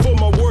bend. For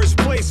my words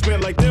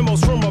placement, like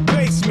demos from a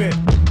basement.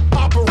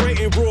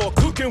 Operating raw,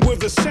 cooking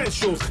with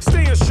essentials.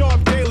 Staying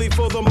sharp daily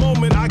for the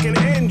moment I can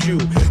end you.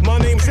 My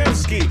name's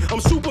Emskee, I'm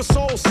super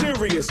soul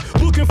serious.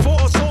 Looking for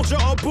a soldier,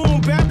 a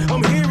boom bap,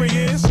 I'm here he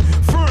is.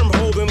 Firm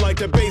holding like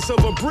the base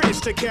of a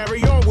bridge to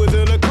carry on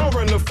within a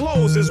current of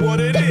flows is what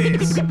it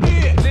is.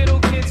 Little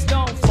kids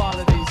don't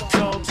follow these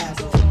drugs.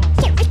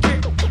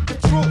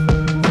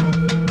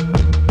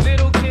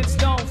 Little kids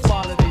don't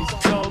follow these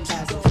drugs.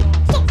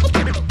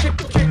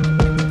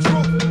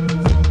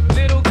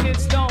 Little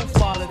kids don't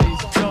follow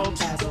these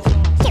drugs.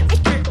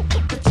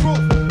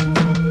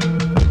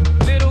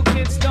 Little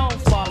kids don't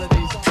follow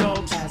these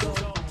drugs.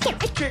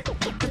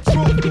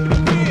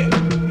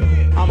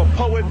 I'm a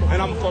poet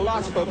and I'm a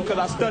philosopher because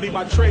I study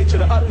my trade to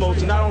the utmost.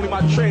 And not only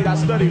my trade, I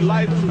study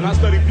life and I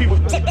study people.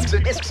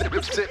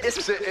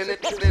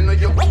 In a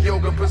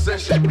yoga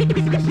position.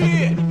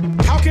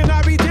 How can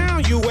I be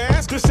down, you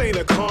ask? This ain't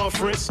a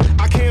conference.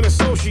 I can't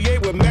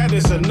associate with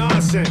madness or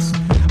nonsense.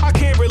 I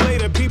can't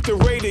relate and peep the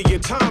rate of your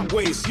time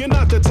waste. You're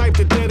not the type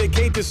to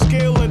dedicate to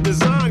skill and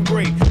design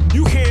great.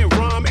 You can't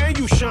rhyme and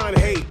you shine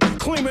hate.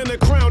 Claiming the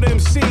crown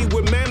MC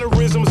with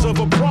mannerisms of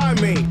a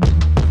primate.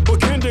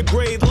 But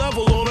kindergarten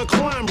level on a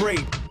climb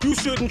rate. You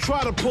shouldn't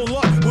try to pull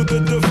up with the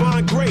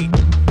divine great.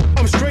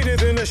 I'm straighter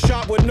than a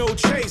shot with no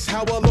chase.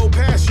 How I low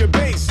pass your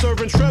base,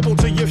 serving treble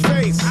to your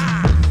face.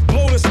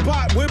 Blow the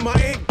spot with my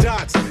ink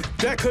dots.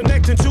 That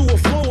connect into a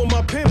flow of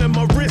my pen and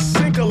my wrist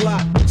sink a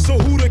lot. So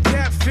who the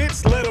cap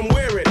fits, let him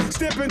wear it.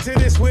 Step into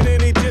this with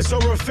any diss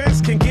or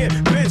offense can get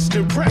benched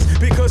and pressed.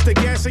 Because the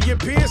gas of your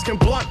peers can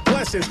block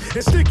blessings.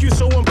 And stick you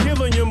so I'm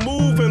killing you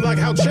moving like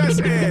how chess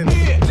ends.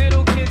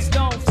 Little kids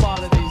don't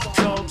follow these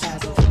drugs.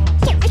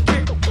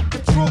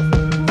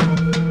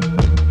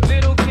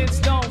 Little kids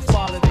don't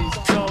follow these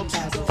drugs.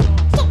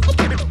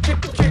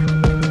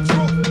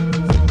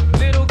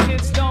 Little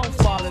kids don't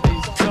follow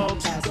these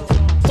drugs.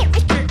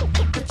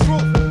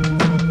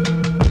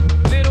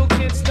 Little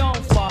kids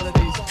don't follow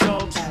these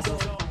drugs.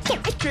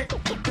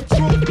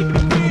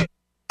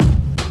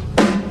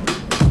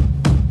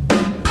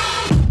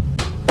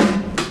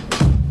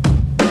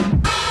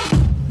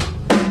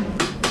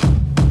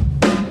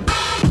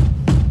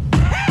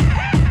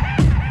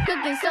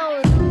 Cooking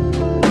soul.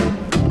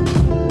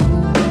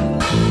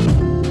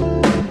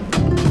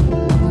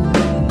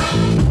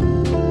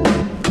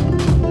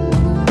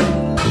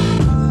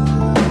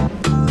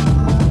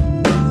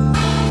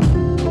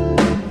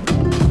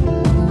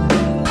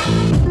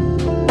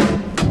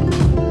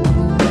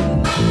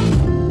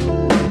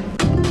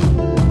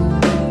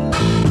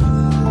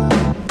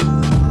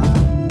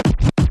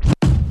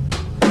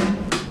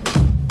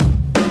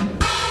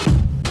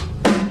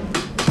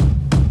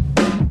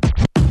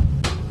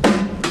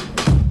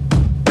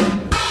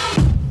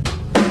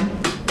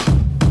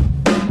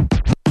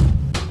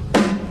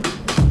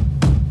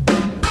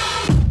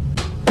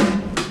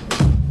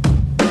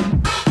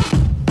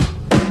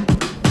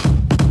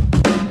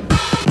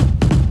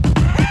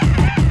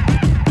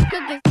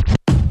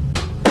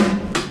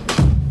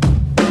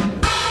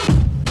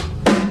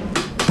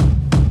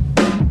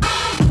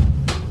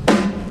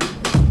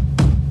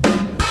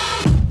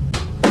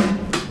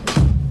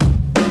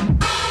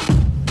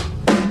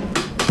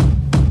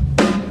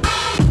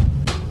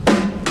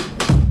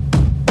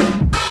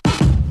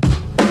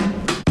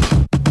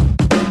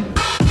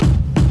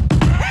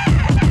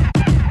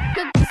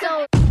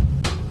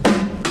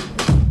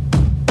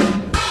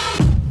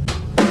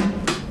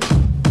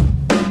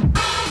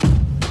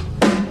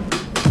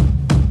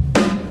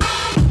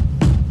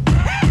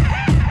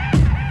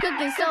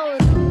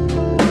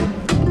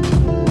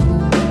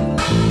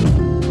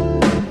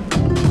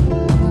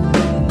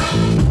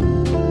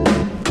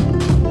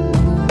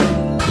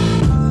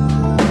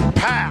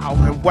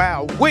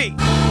 Wow, we.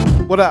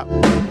 What up?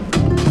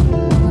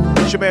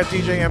 It's your man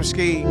DJ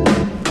Emskee.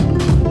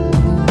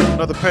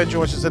 Another Pen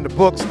Joints is in the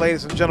books,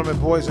 ladies and gentlemen,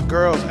 boys and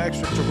girls,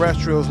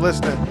 extraterrestrials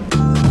listening.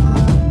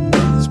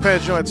 It's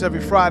Pen Joints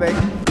every Friday.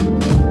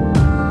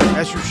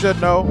 As you should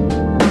know,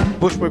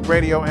 Bushwick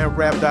Radio and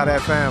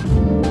Rap.fm.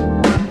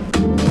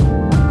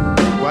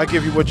 Where I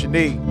give you what you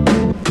need.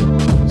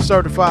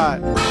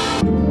 Certified.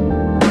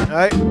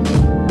 Alright?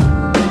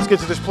 Let's get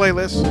to this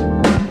playlist.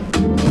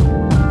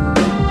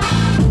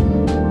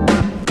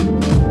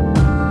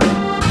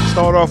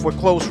 Start off with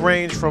Close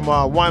Range from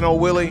Wino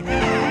Willie,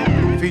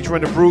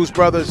 featuring the Bruise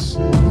Brothers.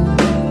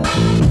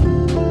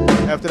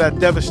 After that,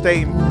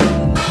 Devastating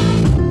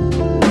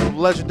from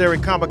legendary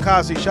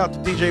Kamikaze. Shout to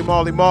DJ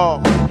Marley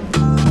Marl.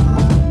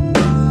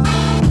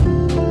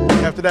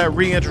 After that,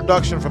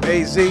 Reintroduction from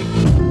AZ.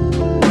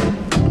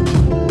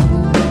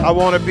 I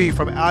Wanna Be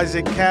from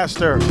Isaac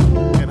Castor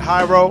and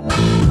Hyro.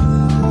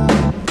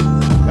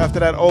 After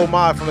that, Oh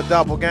My from the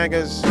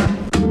Doppelgangers.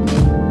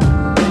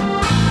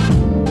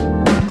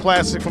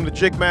 Classic from the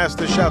Jig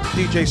Master. Shout to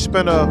DJ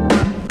Spinner.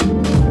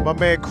 My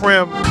man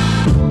Krim.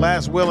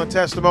 Last Will and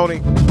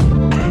Testimony.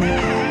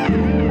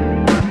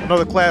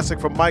 Another classic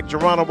from Mike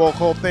Geronimo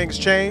called Things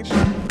Change.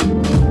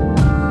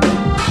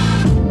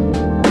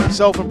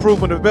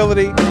 Self-Improvement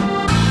Ability.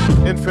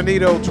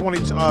 Infinito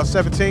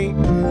 2017.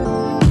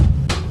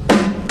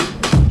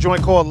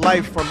 Joint called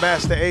Life from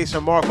Master Ace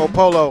and Marco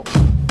Polo.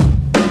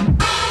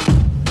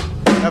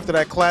 After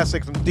that,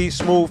 classic from D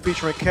Smooth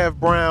featuring Kev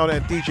Brown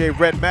and DJ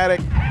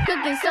Redmatic.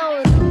 Cooking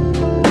soul.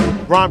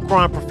 Rhyme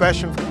Crime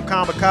Profession from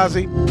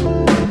Kamikaze.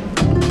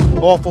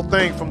 Awful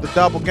Thing from the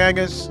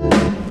Doppelgangers.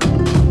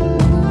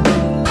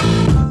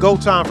 Go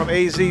Time from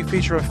AZ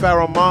featuring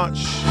Pharaoh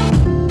Monch.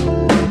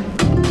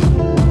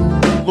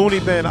 Looney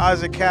Bin,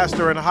 Isaac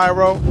Castor and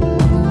Hyro.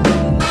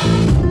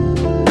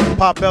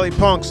 Pop Belly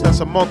Punks, that's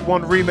a Monk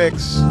 1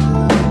 remix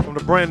from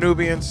the Brand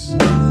Nubians.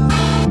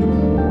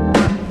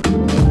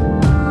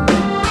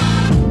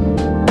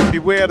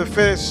 Beware the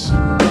Fist,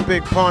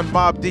 Big Pun,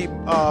 Mob Deep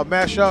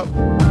mashup.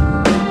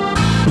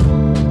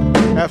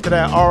 After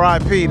that,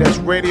 R.I.P., that's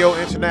Radio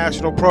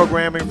International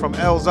Programming from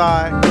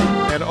Elzai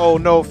and Oh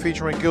No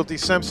featuring Guilty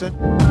Simpson.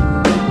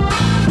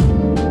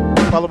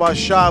 Followed by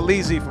Sha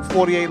Leezy from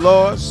 48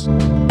 Laws.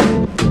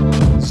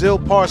 Zill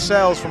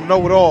Parcells from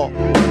Know It All.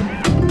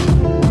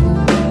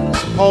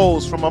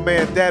 Suppose from my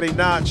man Daddy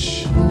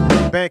Notch.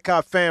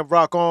 Bangkok Fam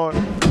Rock On.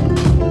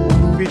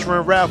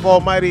 Featuring Rap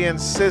Almighty and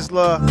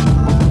Sizzla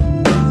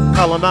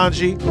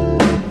Kalanji.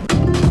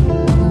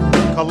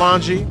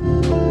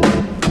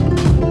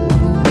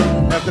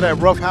 After that,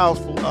 Rough House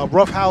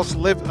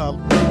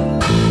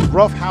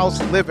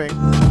Living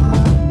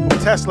from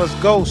Tesla's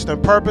Ghost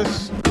and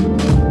Purpose.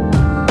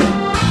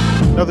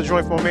 Another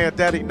joint from my man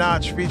Daddy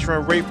Notch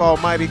featuring Rafe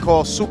Almighty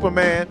called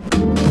Superman.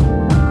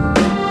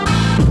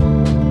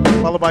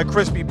 Followed by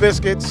Crispy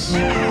Biscuits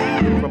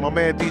from my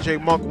man DJ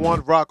Monk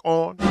 1, Rock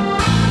On.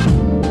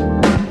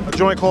 A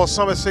joint called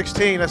Summer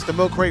 16, that's the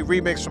Milk Crate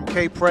remix from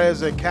K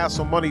Prez and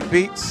Castle Money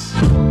Beats.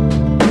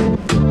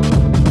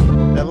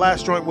 That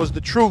last joint was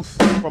The Truth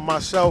from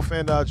myself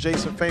and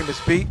Jason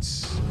Famous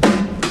Beats.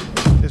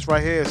 This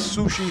right here is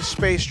Sushi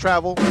Space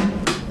Travel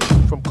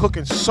from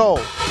Cooking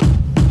Soul.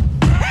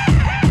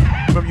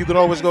 Remember, you can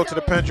always go to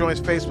the Pen Joints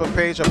Facebook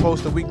page. I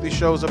post the weekly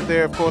shows up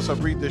there. Of course, I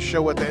read the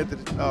show at the end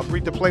of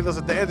read the playlist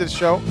at the end of the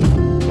show.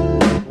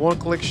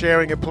 One-click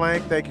sharing and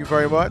playing. Thank you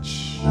very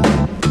much.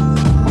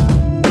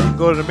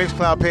 Go to the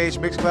Mixcloud page,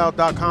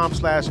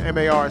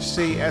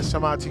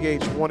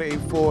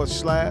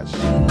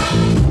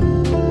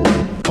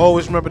 mixcloud.com/MARC/184/.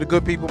 Always remember the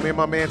good people, me and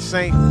my man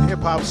Saint.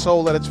 Hip-hop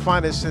soul at its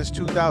finest since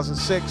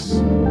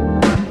 2006.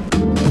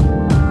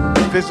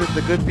 Visit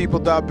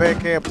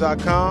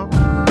thegoodpeople.bandcamp.com.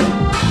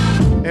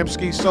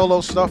 Emskee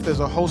solo stuff, there's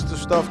a host of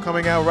stuff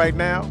coming out right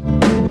now.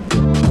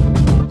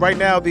 Right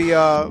now, the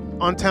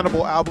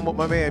Untenable album with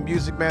my man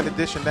Music Man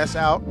Edition, that's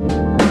out.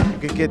 You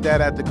can get that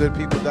at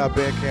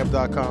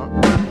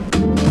thegoodpeople.bandcamp.com.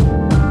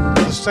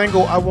 The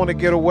single I Want to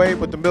Get Away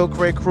with the Milk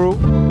Crate Crew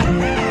from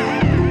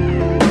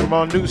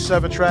our new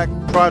 7-track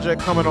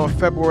project coming on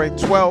February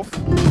 12th.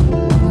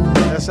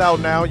 That's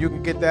out now. You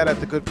can get that at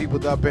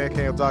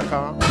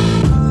thegoodpeople.bandcamp.com.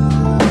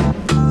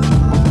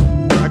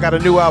 I got a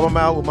new album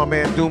out with my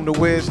man Doom the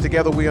Wiz.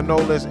 Together we are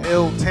known as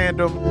Ill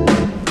Tandem.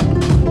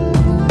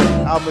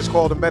 The album is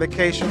called The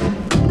Medication.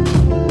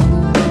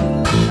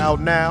 Out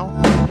now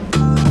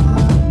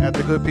at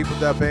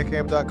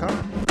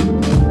thegoodpeople.bandcamp.com.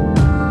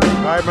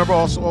 All right, remember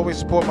also always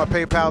support my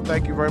PayPal.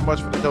 Thank you very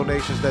much for the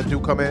donations that do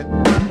come in.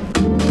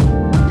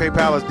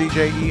 PayPal is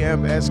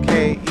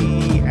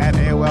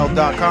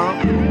DJEMSKEE@AOL.com.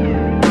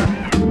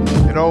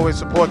 And always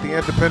support the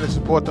independent,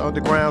 support the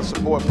underground,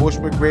 support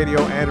Bushwick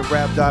Radio and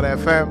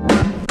Rap.fm.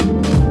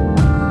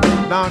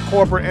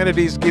 Non-corporate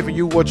entities giving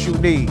you what you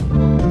need.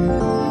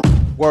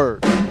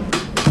 Word.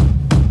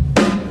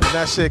 And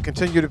that's it.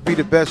 Continue to be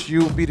the best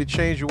you, be the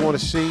change you want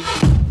to see.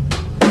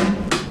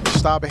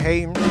 Stop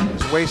hating.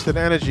 It's wasted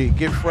energy.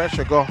 Get fresh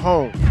or go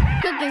home.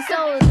 Cooking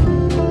soul.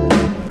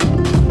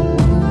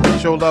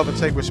 Show love and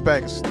take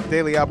respect. It's the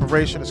daily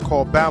operation. It's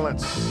called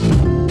Balance.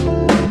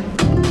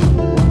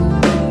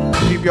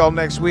 Keep y'all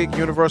next week.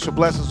 Universal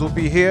blessings will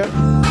be here.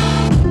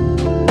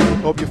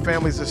 Hope your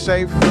families are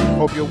safe.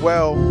 Hope you're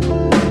well.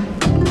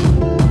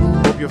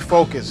 Hope you're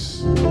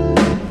focused.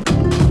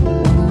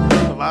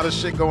 A lot of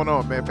shit going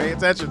on, man. Pay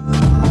attention.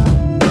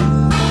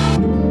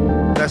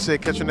 That's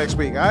it. Catch you next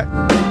week, all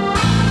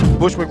right?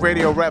 Bushwick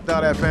Radio,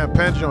 Rap.fm,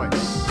 Pen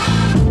Joints.